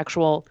some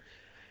actual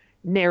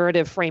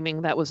narrative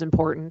framing that was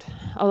important,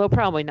 although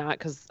probably not,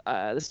 because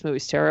this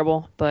movie's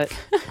terrible. But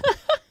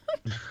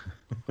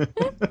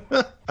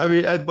I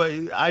mean,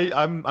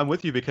 I'm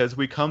with you, because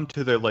we come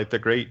to the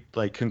great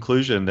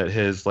conclusion that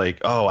his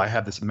I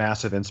have this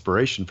massive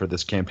inspiration for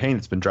this campaign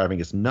that's been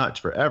driving us nuts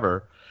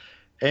forever,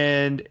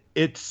 and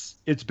it's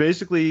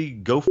basically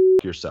go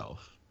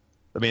yourself.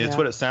 I mean, it's Yeah.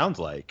 what it sounds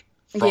like.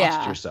 Frost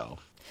Yeah.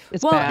 yourself.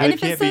 it's Well, bad. and It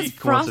if it can't be says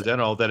frost-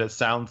 coincidental that it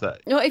sounds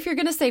that No, if you're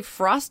gonna say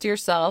frost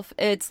yourself,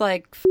 it's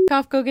like f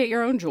off, go get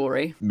your own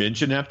jewelry. men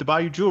shouldn't have to buy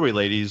you jewelry,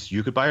 ladies.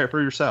 You could buy it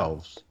for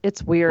yourselves.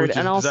 It's weird, Which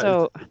and is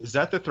also is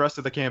that the thrust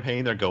of the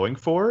campaign they're going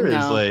for?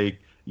 No. Is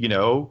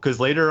because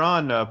later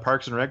on,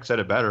 Parks and Rec said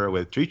it better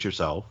with treat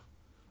yourself.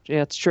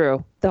 yeah, it's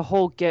true. The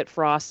whole get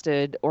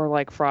frosted or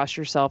like frost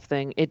yourself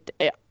thing.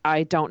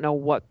 I don't know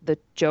what the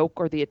joke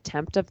or the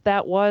attempt of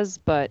that was,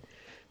 but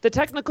the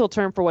technical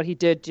term for what he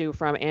did do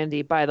from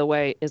Andy, by the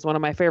way, is one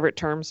of my favorite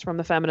terms from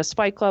the Feminist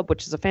Fight Club,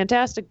 which is a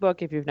fantastic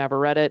book if you've never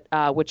read it,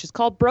 which is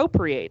called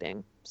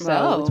bropriating. So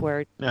Oh. it's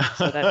where,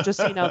 so that just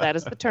so you know, that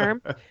is the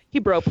term. He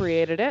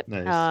bropriated it.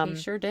 Nice. He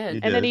sure did.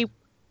 He And then did.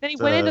 he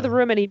went into the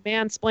room and he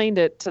mansplained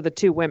it to the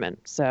two women.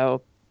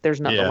 So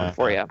there's another one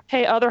for you.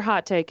 Hey, other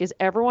hot take, is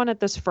everyone at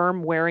this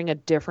firm wearing a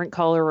different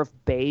color of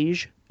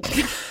beige?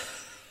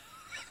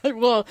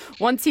 Well,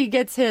 once he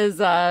gets his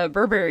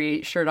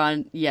Burberry shirt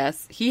on,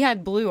 yes, he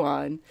had blue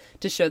on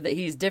to show that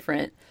he's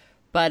different,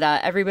 but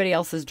everybody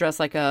else is dressed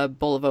like a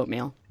bowl of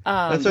oatmeal.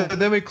 And so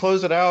then we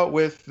close it out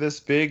with this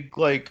big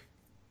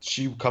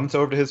she comes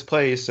over to his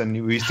place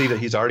and we see that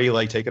he's already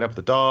taken up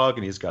the dog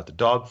and he's got the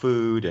dog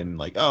food and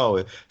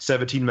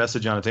 17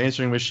 message on its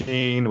answering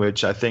machine,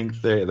 which I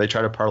think they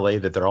try to parlay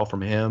that they're all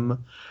from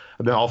him,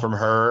 they're all from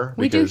her,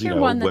 We do because hear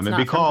one that's women not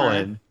be from her.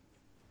 calling.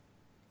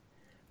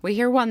 We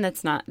hear one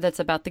that's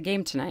about the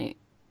game tonight.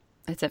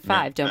 It's at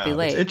 5. Don't be It's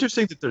late.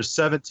 interesting that there's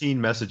 17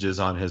 messages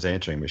on his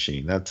answering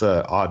machine. That's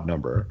an odd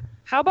number.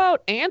 How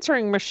about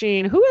answering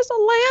machine? Who is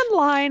a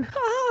landline?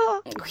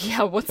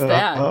 Yeah, what's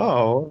that?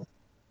 Oh.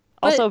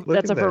 Also, Look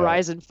that's a at that.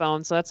 Verizon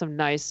phone, so that's some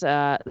nice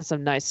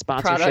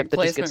sponsorship Product that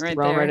just gets placement right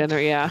thrown there. right in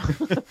there.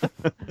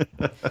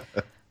 Yeah.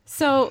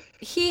 So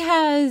he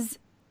has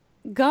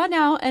gone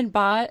out and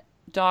bought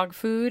dog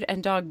food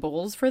and dog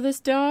bowls for this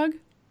dog.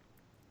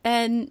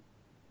 And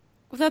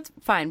well, that's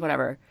fine,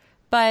 whatever.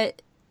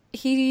 But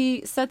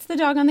he sets the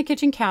dog on the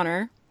kitchen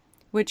counter,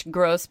 which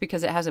gross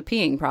because it has a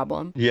peeing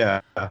problem.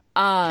 Yeah.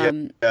 Yeah,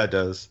 it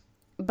does.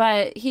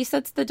 But he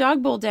sets the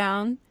dog bowl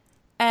down,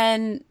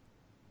 and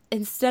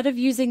instead of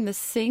using the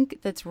sink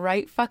that's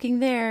right fucking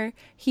there,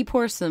 he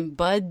pours some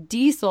Bud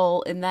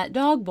Diesel in that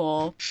dog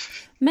bowl.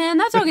 Man,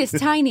 that dog is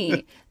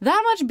tiny.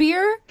 That much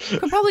beer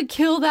could probably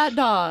kill that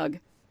dog.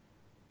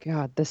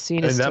 God, this scene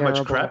And is that terrible.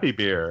 much crappy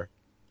beer.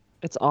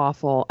 It's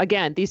awful.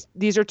 Again,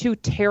 these are two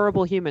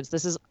terrible humans.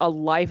 This is a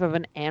life of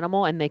an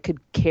animal, and they could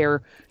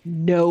care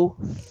no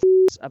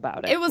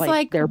about it. It was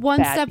like they're one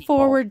bad step people.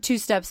 forward, 2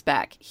 steps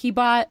back. He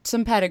bought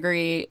some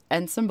pedigree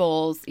and some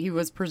bowls. He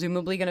was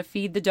presumably going to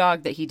feed the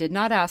dog that he did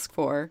not ask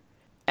for.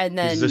 And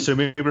then, He's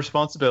assuming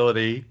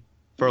responsibility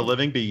for a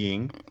living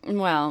being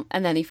well,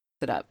 and then he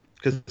f***ed it up.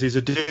 because he's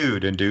a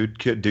dude, and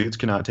dudes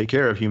cannot take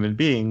care of human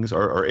beings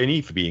or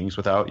any beings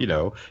without,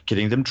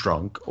 getting them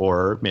drunk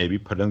or maybe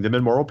putting them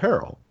in moral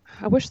peril.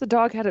 I wish the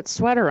dog had its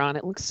sweater on.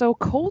 It looks so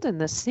cold in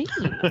this scene.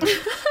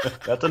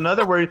 That's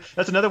another way.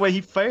 That's another way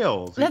he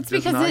fails. That's he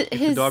does because not it- keep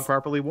his- the dog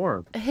properly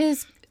warm.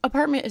 His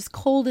apartment is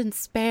cold and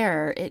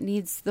spare. It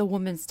needs the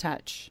woman's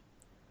touch.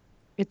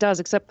 It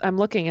does, except I'm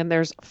looking and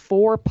there's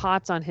 4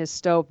 pots on his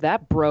stove.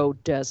 That bro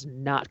does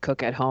not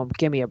cook at home.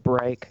 Give me a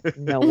break.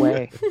 No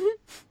way.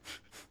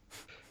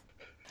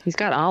 He's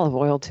got olive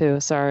oil too.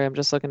 Sorry, I'm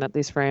just looking at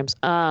these frames.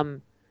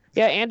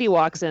 Yeah, Andy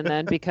walks in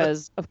then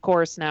because of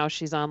course now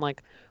she's on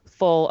like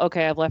full,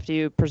 okay, I've left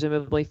you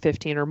presumably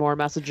 15 or more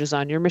messages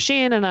on your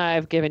machine and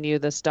I've given you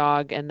this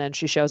dog, and then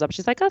she shows up.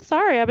 She's like, "Oh,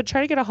 sorry, I've been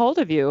trying to get a hold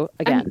of you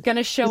again." I'm going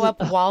to show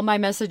up while my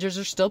messages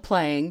are still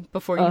playing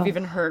before you've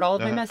even heard all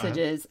of my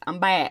messages. I'm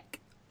back.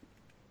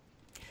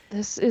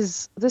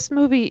 This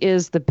movie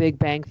is the Big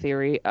Bang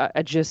Theory.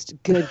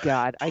 Good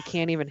God, I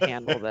can't even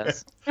handle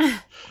this.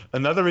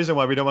 Another reason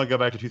why we don't want to go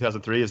back to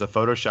 2003 is the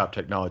Photoshop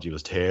technology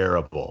was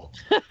terrible.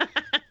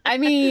 I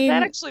mean,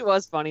 That actually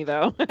was funny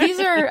though.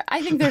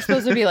 I think they're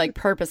supposed to be like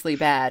purposely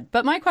bad.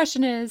 But my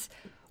question is,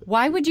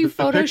 why would you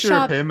The picture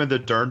of Photoshop? him and the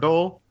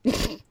dirndl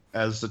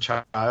as a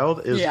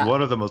child is Yeah.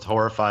 one of the most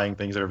horrifying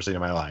things I've ever seen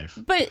in my life.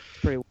 But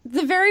Pretty-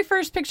 the very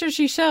first picture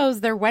she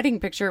shows, their wedding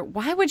picture,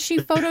 why would she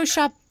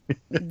Photoshop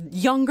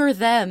younger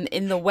them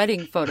in the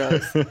wedding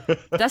photos?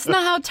 That's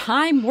not how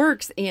time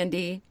works,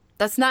 Andy.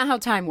 That's not how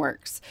time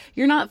works.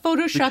 You're not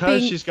photoshopping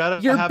Because she's got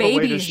to your have a way to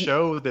babies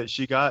show that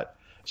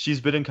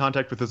she's been in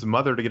contact with his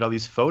mother to get all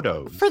these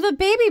photos. for the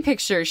baby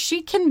picture.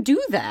 She can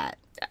do that.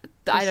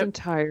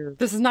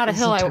 This is not a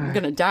hill I'm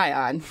going to die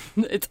on.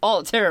 It's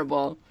all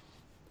terrible.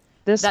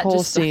 This That whole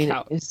just stuck scene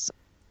out. this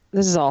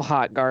is all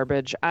hot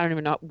garbage. I don't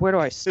even know where do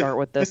I start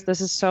with this. This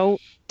is so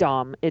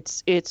dumb.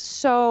 It's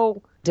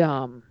so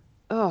dumb.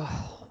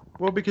 Oh,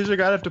 Well, because you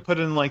gotta have to put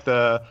in like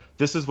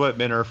this is what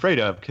men are afraid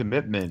of: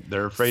 commitment.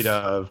 They're afraid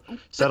of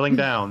settling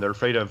down. They're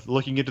afraid of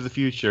looking into the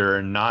future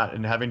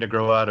and having to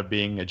grow out of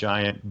being a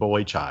giant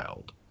boy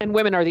child. and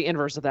women are the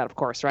inverse of that, of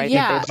course, right?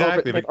 Yeah.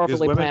 Exactly, they've because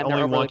overly women planned, they're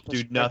only overly want to do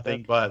prescriptive.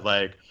 nothing but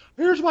like,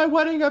 here's my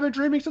wedding. I've been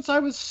dreaming since I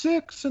was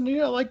 6, and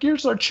like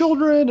here's our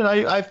children, and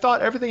I've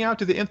thought everything out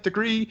to the nth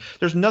degree.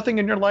 There's nothing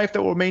in your life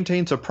that will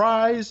maintain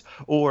surprise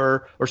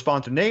or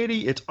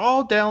spontaneity. It's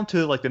all down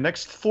to like the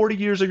next 40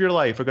 years of your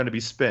life are going to be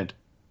spent,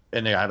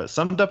 and they have it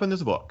summed up in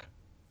this book.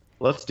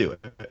 Let's do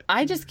it.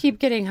 I just keep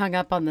getting hung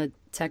up on the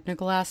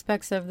technical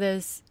aspects of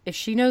this. If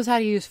she knows how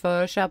to use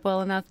Photoshop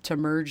well enough to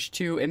merge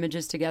 2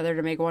 images together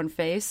to make one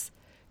face,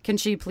 can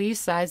she please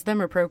size them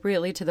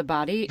appropriately to the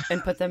body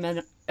and put them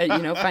in,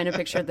 find a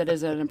picture that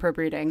is at an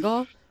appropriate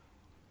angle?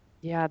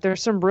 Yeah,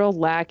 there's some real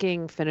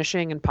lacking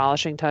finishing and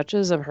polishing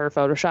touches of her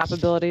Photoshop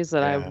abilities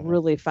that I Yeah.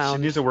 really She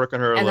found. needs to work on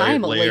her And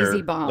I'm a layer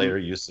lazy bum. layer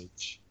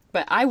usage.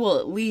 But I will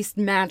at least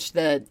match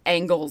the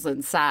angles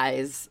and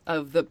size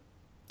of the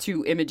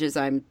 2 images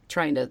I'm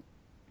trying to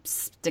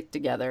stick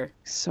together.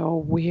 So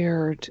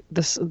weird.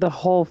 The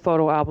whole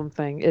photo album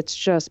thing. It's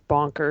just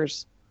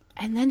bonkers.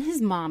 And then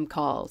his mom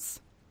calls.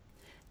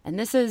 And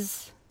this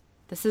is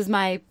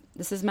my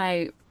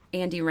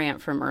Andy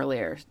rant from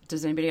earlier.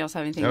 Does anybody else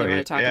have anything they want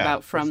to talk yeah.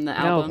 about from the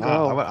album?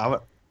 No.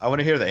 I want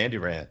to hear the Andy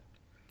rant.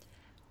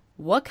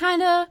 What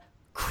kind of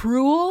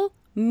cruel,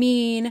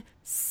 mean,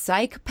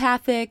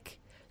 psychopathic,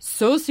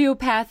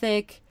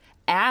 sociopathic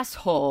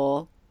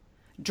asshole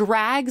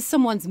drags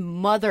someone's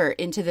mother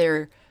into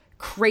their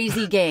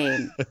crazy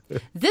game?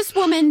 This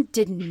woman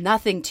did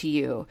nothing to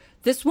you.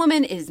 This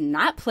woman is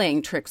not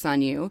playing tricks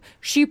on you.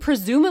 She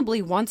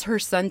presumably wants her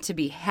son to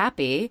be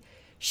happy.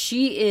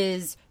 She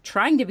is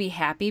trying to be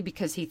happy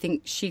because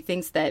she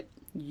thinks that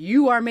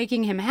you are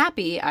making him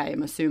happy, I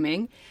am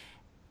assuming.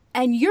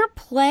 And you're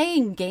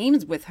playing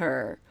games with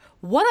her.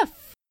 What a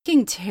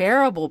fucking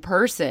terrible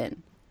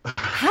person.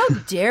 How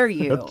dare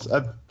you?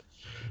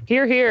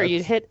 Here, That's-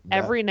 you hit yeah.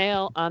 every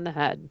nail on the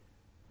head.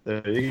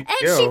 There you And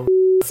go.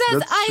 she says,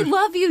 That's I true.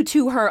 love you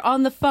to her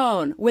on the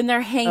phone when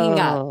they're hanging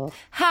Oh, up.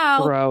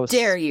 How gross.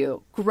 dare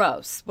you?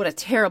 Gross. What a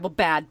terrible,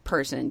 bad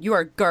person. You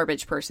are a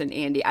garbage person,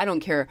 Andy. I don't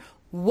care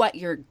what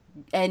your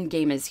end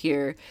game is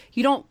here.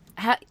 You don't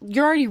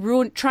you're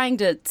already trying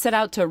to set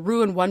out to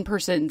ruin one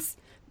person's,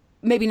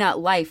 maybe not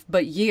life,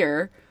 but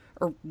year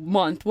or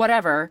month,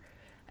 whatever.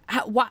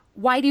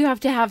 Why do you have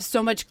to have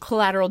so much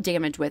collateral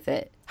damage with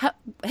it?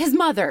 His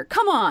mother,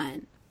 come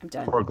on. I'm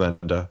done. Poor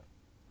Glenda.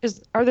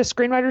 Are the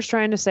screenwriters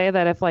trying to say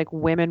that if like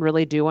women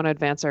really do want to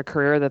advance their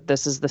career, that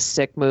this is the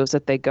sick moves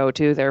that they go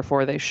to,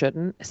 therefore they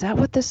shouldn't? Is that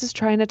what this is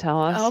trying to tell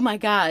us? Oh my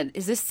God.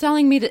 Is this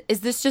telling me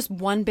is this just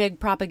one big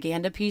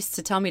propaganda piece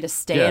to tell me to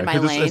stay in my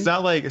 'cause lane? it's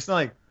not like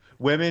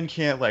women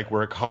can't like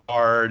work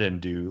hard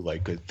and do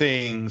like good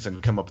things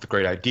and come up with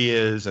great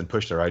ideas and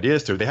push their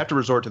ideas through. They have to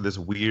resort to this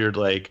weird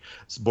like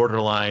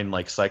borderline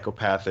like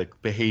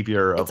psychopathic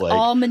behavior of It's like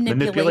all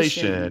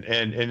manipulation.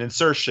 and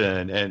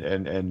insertion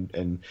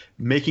and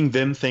making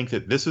them think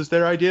that this is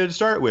their idea to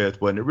start with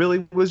when it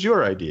really was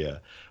your idea,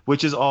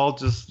 which is all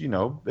just, you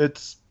know,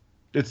 it's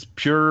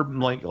pure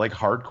like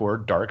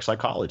hardcore dark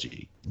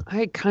psychology.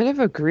 I kind of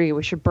agree.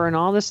 We should burn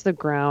all this to the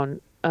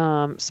ground,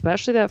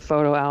 especially that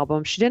photo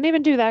album. She didn't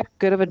even do that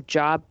good of a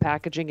job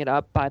packaging it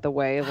up, by the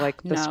way.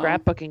 Like the No.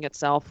 scrapbooking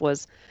itself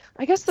was,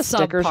 I guess the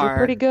stickers were Subpar.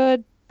 pretty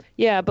good.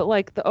 Yeah, but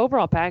like the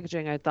overall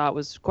packaging I thought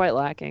was quite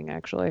lacking,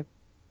 actually.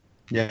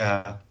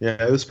 Yeah,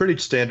 it was pretty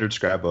standard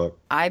scrapbook.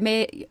 I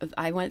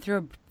went through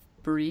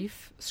a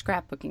brief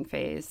scrapbooking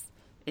phase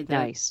in the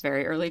Nice.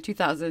 very early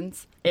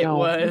 2000s. It No,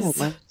 was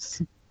no,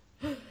 let's-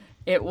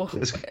 it was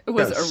It's it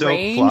was got silk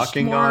arranged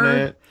flocking more. on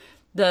it.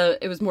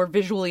 It was more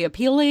visually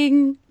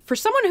appealing. For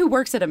someone who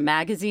works at a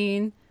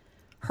magazine,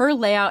 her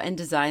layout and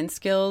design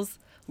skills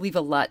leave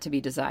a lot to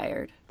be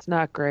desired. it's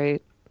not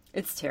great.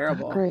 It's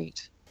terrible.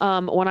 Great.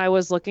 When I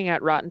was looking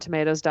at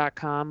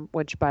RottenTomatoes.com,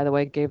 which by the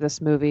way gave this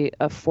movie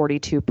a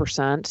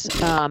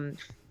 42%,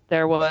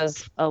 there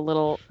was a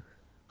little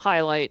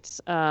highlight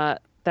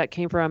that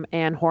came from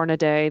Anne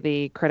Hornaday,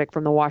 the critic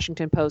from the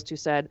Washington Post, who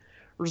said,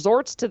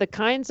 resorts to the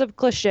kinds of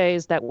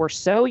cliches that were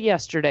so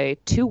yesterday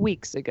 2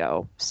 weeks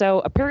ago. So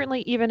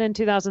apparently even in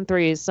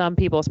 2003, some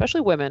people, especially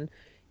women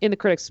in the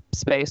critics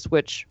space,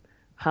 which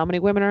how many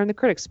women are in the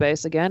critics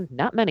space? Again,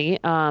 not many.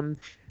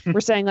 We're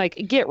saying like,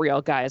 get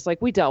real, guys.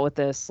 Like we dealt with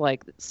this.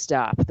 Like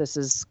stop. This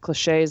is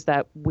cliches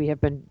that we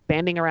have been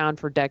banding around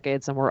for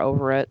decades and we're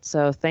over it.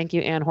 So thank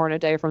you, Anne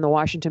Hornaday from the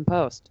Washington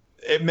Post.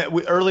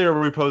 Earlier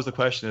we posed the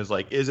question is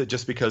like, is it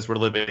just because we're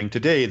living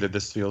today that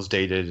this feels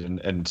dated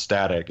and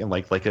static and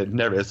like it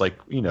never is like,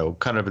 you know,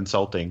 kind of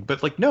insulting,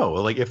 but like no,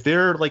 like if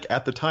they're like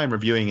at the time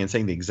reviewing and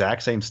saying the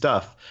exact same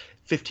stuff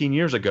 15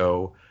 years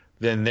ago,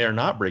 then they're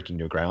not breaking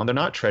new ground. They're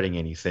not treading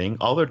anything.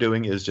 All they're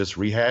doing is just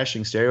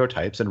rehashing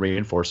stereotypes and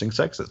reinforcing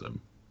sexism.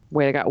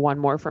 Wait, I got one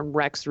more from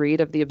Rex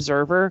Reed of The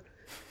Observer.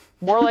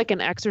 More like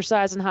an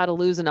exercise in how to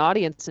lose an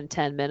audience in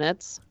 10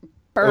 minutes.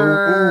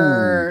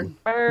 Burn.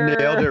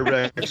 Nailed it,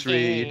 Rex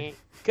Reed.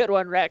 Good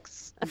one,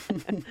 Rex.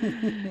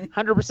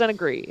 100%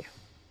 agree.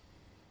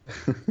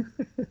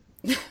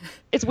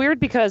 It's weird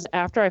because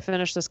after I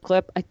finished this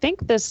clip,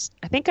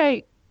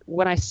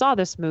 when I saw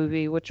this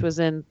movie, which was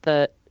in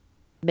the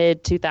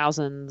mid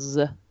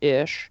 2000s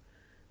ish,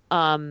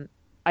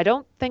 I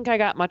don't think I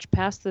got much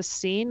past this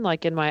scene,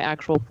 like in my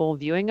actual full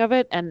viewing of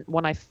it. And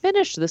when I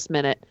finished this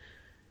minute,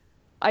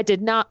 I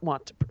did not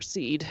want to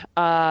proceed,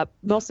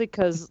 mostly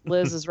because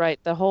Liz is right.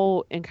 The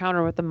whole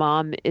encounter with the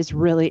mom is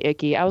really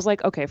icky. I was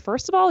like, okay,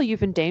 first of all,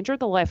 you've endangered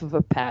the life of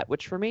a pet,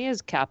 which for me is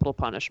capital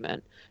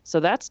punishment. So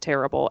that's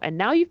terrible. And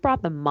now you've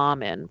brought the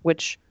mom in,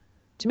 which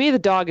to me, the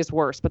dog is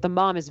worse, but the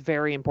mom is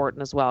very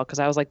important as well. Because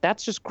I was like,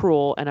 that's just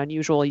cruel and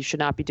unusual. You should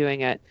not be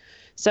doing it.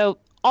 So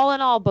all in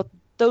all, but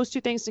those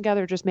two things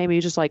together just made me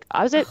just like,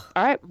 I was it.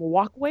 All right,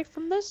 walk away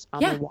from this.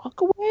 I'm Yeah. gonna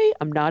walk away.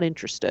 I'm not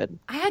interested.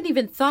 I hadn't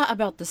even thought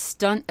about the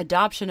stunt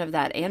adoption of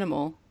that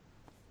animal.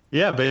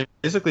 Yeah, but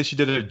basically she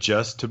did it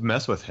just to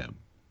mess with him.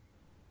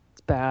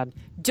 It's bad.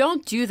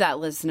 Don't do that,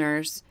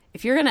 listeners.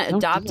 If you're going to Don't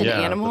adopt do an that.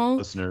 Yeah, animal,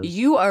 listeners.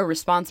 you are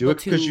responsible Do it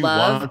to 'cause you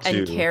love want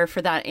and to. care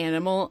for that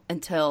animal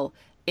until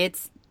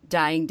its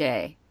dying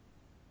day.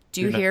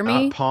 Do you Do hear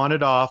not me? pawn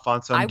it off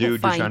on some I will dude you're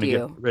find trying to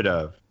you. get rid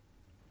of.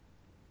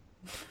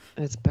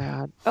 It's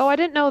bad. Oh, I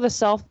didn't know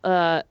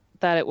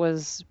that it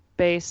was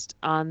based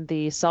on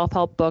the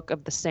self-help book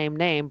of the same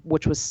name,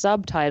 which was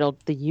subtitled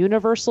 "The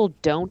Universal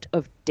Don't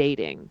of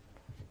Dating."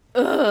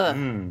 Ugh.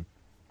 Mm.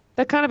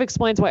 That kind of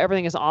explains why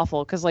everything is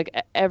awful, because like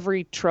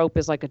every trope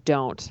is like a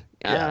don't.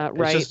 Yeah,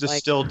 right. it's just Like,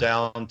 distilled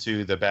down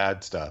to the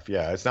bad stuff.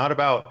 Yeah, it's not,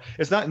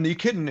 you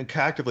couldn't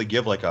actively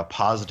give like a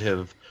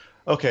positive,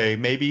 okay,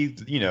 maybe,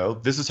 you know,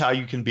 this is how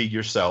you can be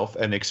yourself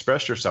and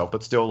express yourself,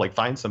 but still like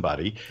find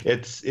somebody.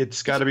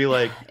 It's got to be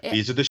like,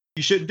 these are the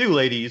you shouldn't do,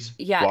 ladies.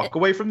 Yeah, Walk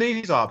away from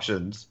these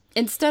options.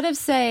 Instead of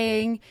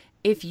saying,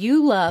 if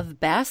you love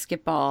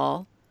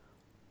basketball,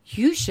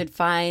 you should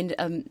find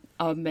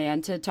a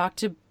man to talk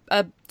to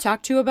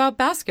about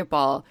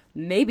basketball.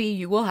 Maybe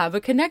you will have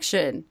a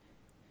connection.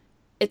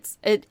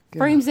 It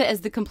frames it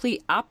as the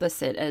complete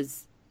opposite,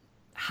 as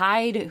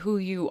hide who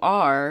you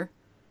are,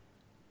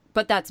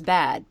 but that's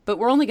bad. But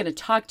we're only going to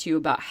talk to you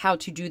about how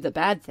to do the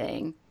bad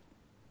thing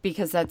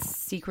because that's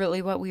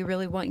secretly what we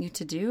really want you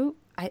to do.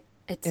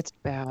 It's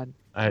bad.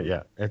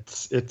 Yeah,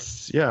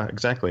 yeah,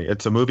 exactly.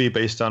 It's a movie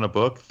based on a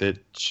book that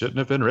shouldn't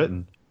have been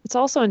written. It's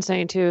also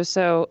insane too.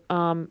 So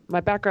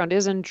my background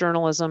is in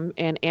journalism,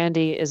 and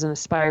Andy is an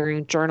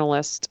aspiring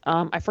journalist.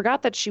 I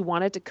forgot that she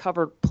wanted to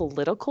cover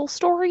political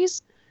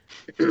stories,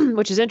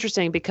 which is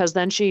interesting because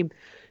then she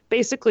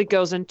basically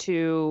goes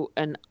into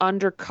an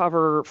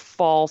undercover,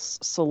 false,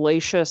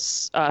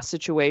 salacious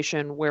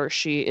situation where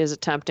she is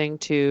attempting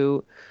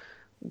to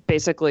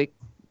basically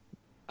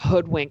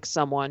hoodwink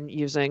someone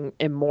using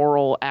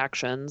immoral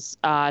actions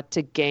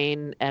to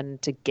gain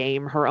and to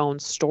game her own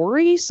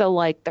story. So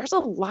like there's a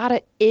lot of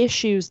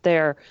issues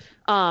there.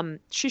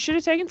 She should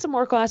have taken some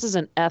more classes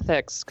in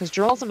ethics because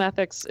journalism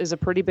ethics is a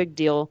pretty big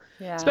deal,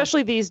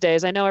 especially these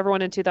days. I know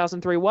everyone in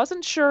 2003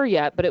 wasn't sure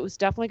yet, but it was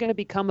definitely going to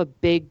become a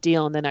big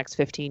deal in the next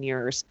 15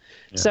 years.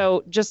 Yeah.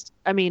 So just,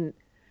 I mean,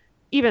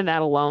 even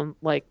that alone,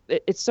 like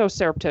it's so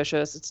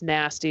surreptitious. It's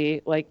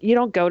nasty. Like you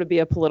don't go to be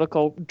a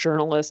political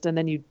journalist and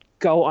then you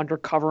go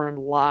undercover and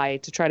lie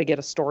to try to get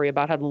a story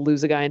about how to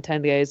lose a guy in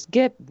 10 days.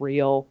 Get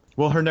real.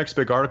 Well, her next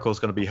big article is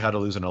going to be how to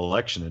lose an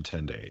election in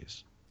 10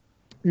 days.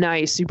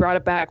 Nice. You brought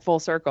it back full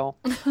circle.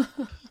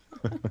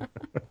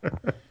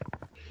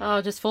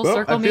 Oh, just full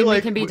circle mean we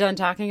can be done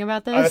talking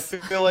about this? I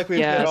feel like we've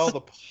hit all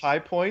the high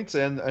points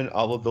and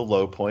all of the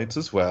low points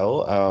as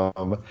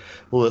well.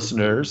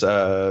 Listeners,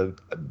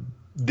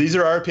 these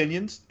are our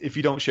opinions. If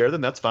you don't share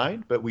them, that's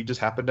fine. But we just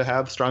happen to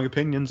have strong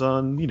opinions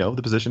on,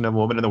 the position of a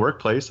woman in the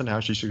workplace and how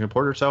she should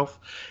comport herself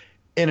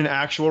in an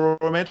actual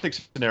romantic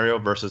scenario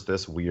versus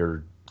this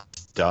weird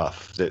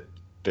stuff that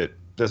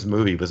this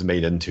movie was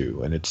made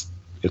into. And it's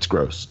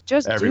gross.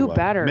 Just do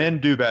better. Men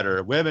do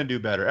better. Women do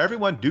better.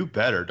 Everyone do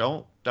better.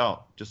 Don't.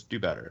 Just do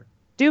better.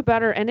 Do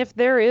better. And if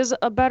there is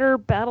a better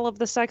Battle of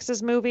the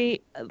Sexes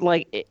movie,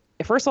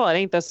 first of all, it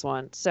ain't this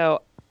one.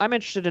 So I'm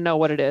interested to know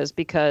what it is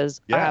because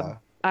I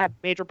have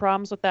major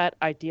problems with that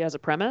idea as a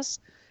premise.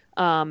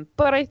 But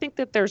I think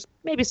that there's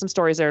maybe some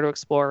stories there to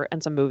explore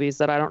and some movies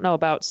that I don't know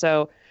about.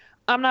 So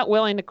I'm not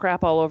willing to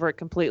crap all over it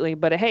completely.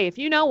 But hey, if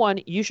you know one,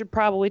 you should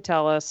probably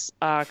tell us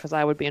because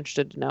I would be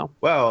interested to know.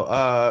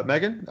 Well,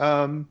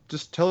 Megan,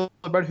 just tell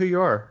about who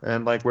you are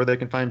and where they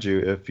can find you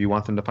if you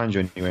want them to find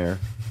you anywhere.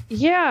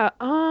 Yeah,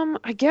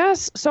 I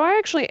guess. So I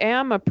actually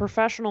am a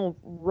professional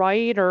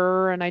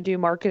writer and I do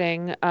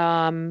marketing.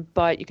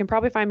 But you can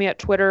probably find me at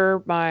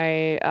Twitter.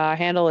 My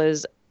handle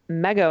is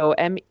Meggo,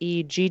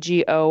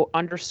 MEGGO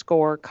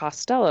 _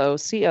 Costello,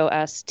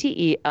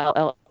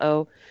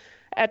 COSTELLO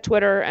at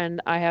Twitter.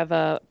 And I have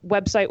a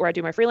website where I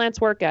do my freelance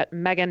work at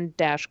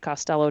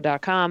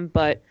megan-costello.com.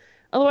 But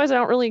otherwise, I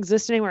don't really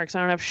exist anywhere because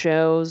I don't have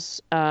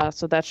shows.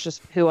 So that's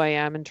just who I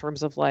am in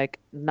terms of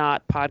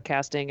not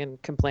podcasting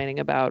and complaining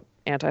about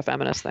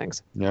anti-feminist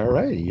things. All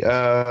righty.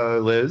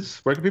 Liz,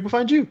 where can people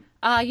find you?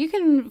 You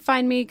can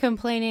find me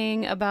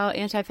complaining about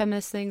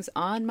anti-feminist things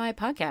on my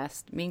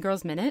podcast, Mean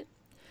Girls Minute,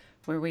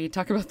 where we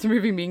talk about the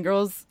movie Mean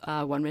Girls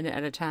 1 minute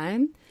at a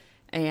time.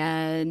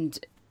 And,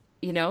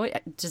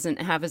 it doesn't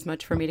have as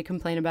much for me to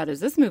complain about as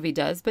this movie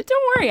does, but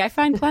don't worry, I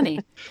find plenty.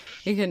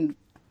 You can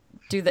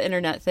do the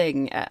internet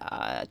thing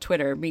at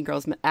Twitter, at Mean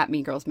Girls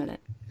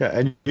Minute. Yeah,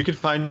 and you can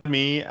find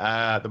me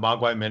at the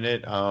Mogwai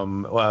Minute.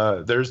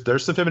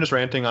 There's some feminist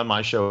ranting on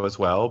my show as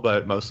well,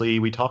 but mostly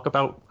we talk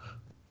about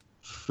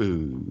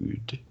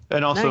food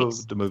and also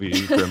the movie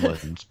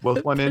Gremlins,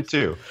 both 1 and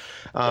 2.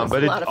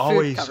 But it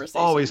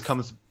always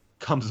comes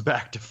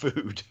back to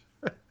food.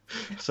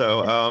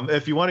 So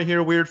if you want to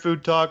hear weird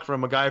food talk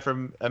from a guy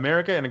from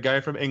America and a guy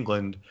from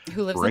England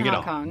who lives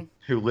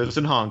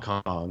in Hong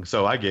Kong,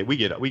 so we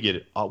get it. We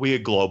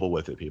get global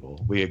with it,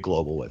 people. We get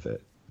global with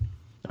it.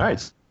 All right.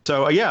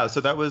 So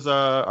so that was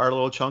our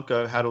little chunk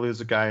of how to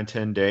lose a guy in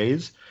 10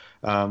 days.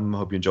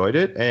 Hope you enjoyed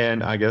it,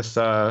 and I guess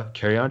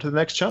carry on to the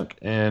next chunk.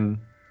 And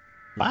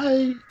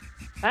bye.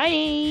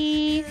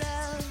 Bye.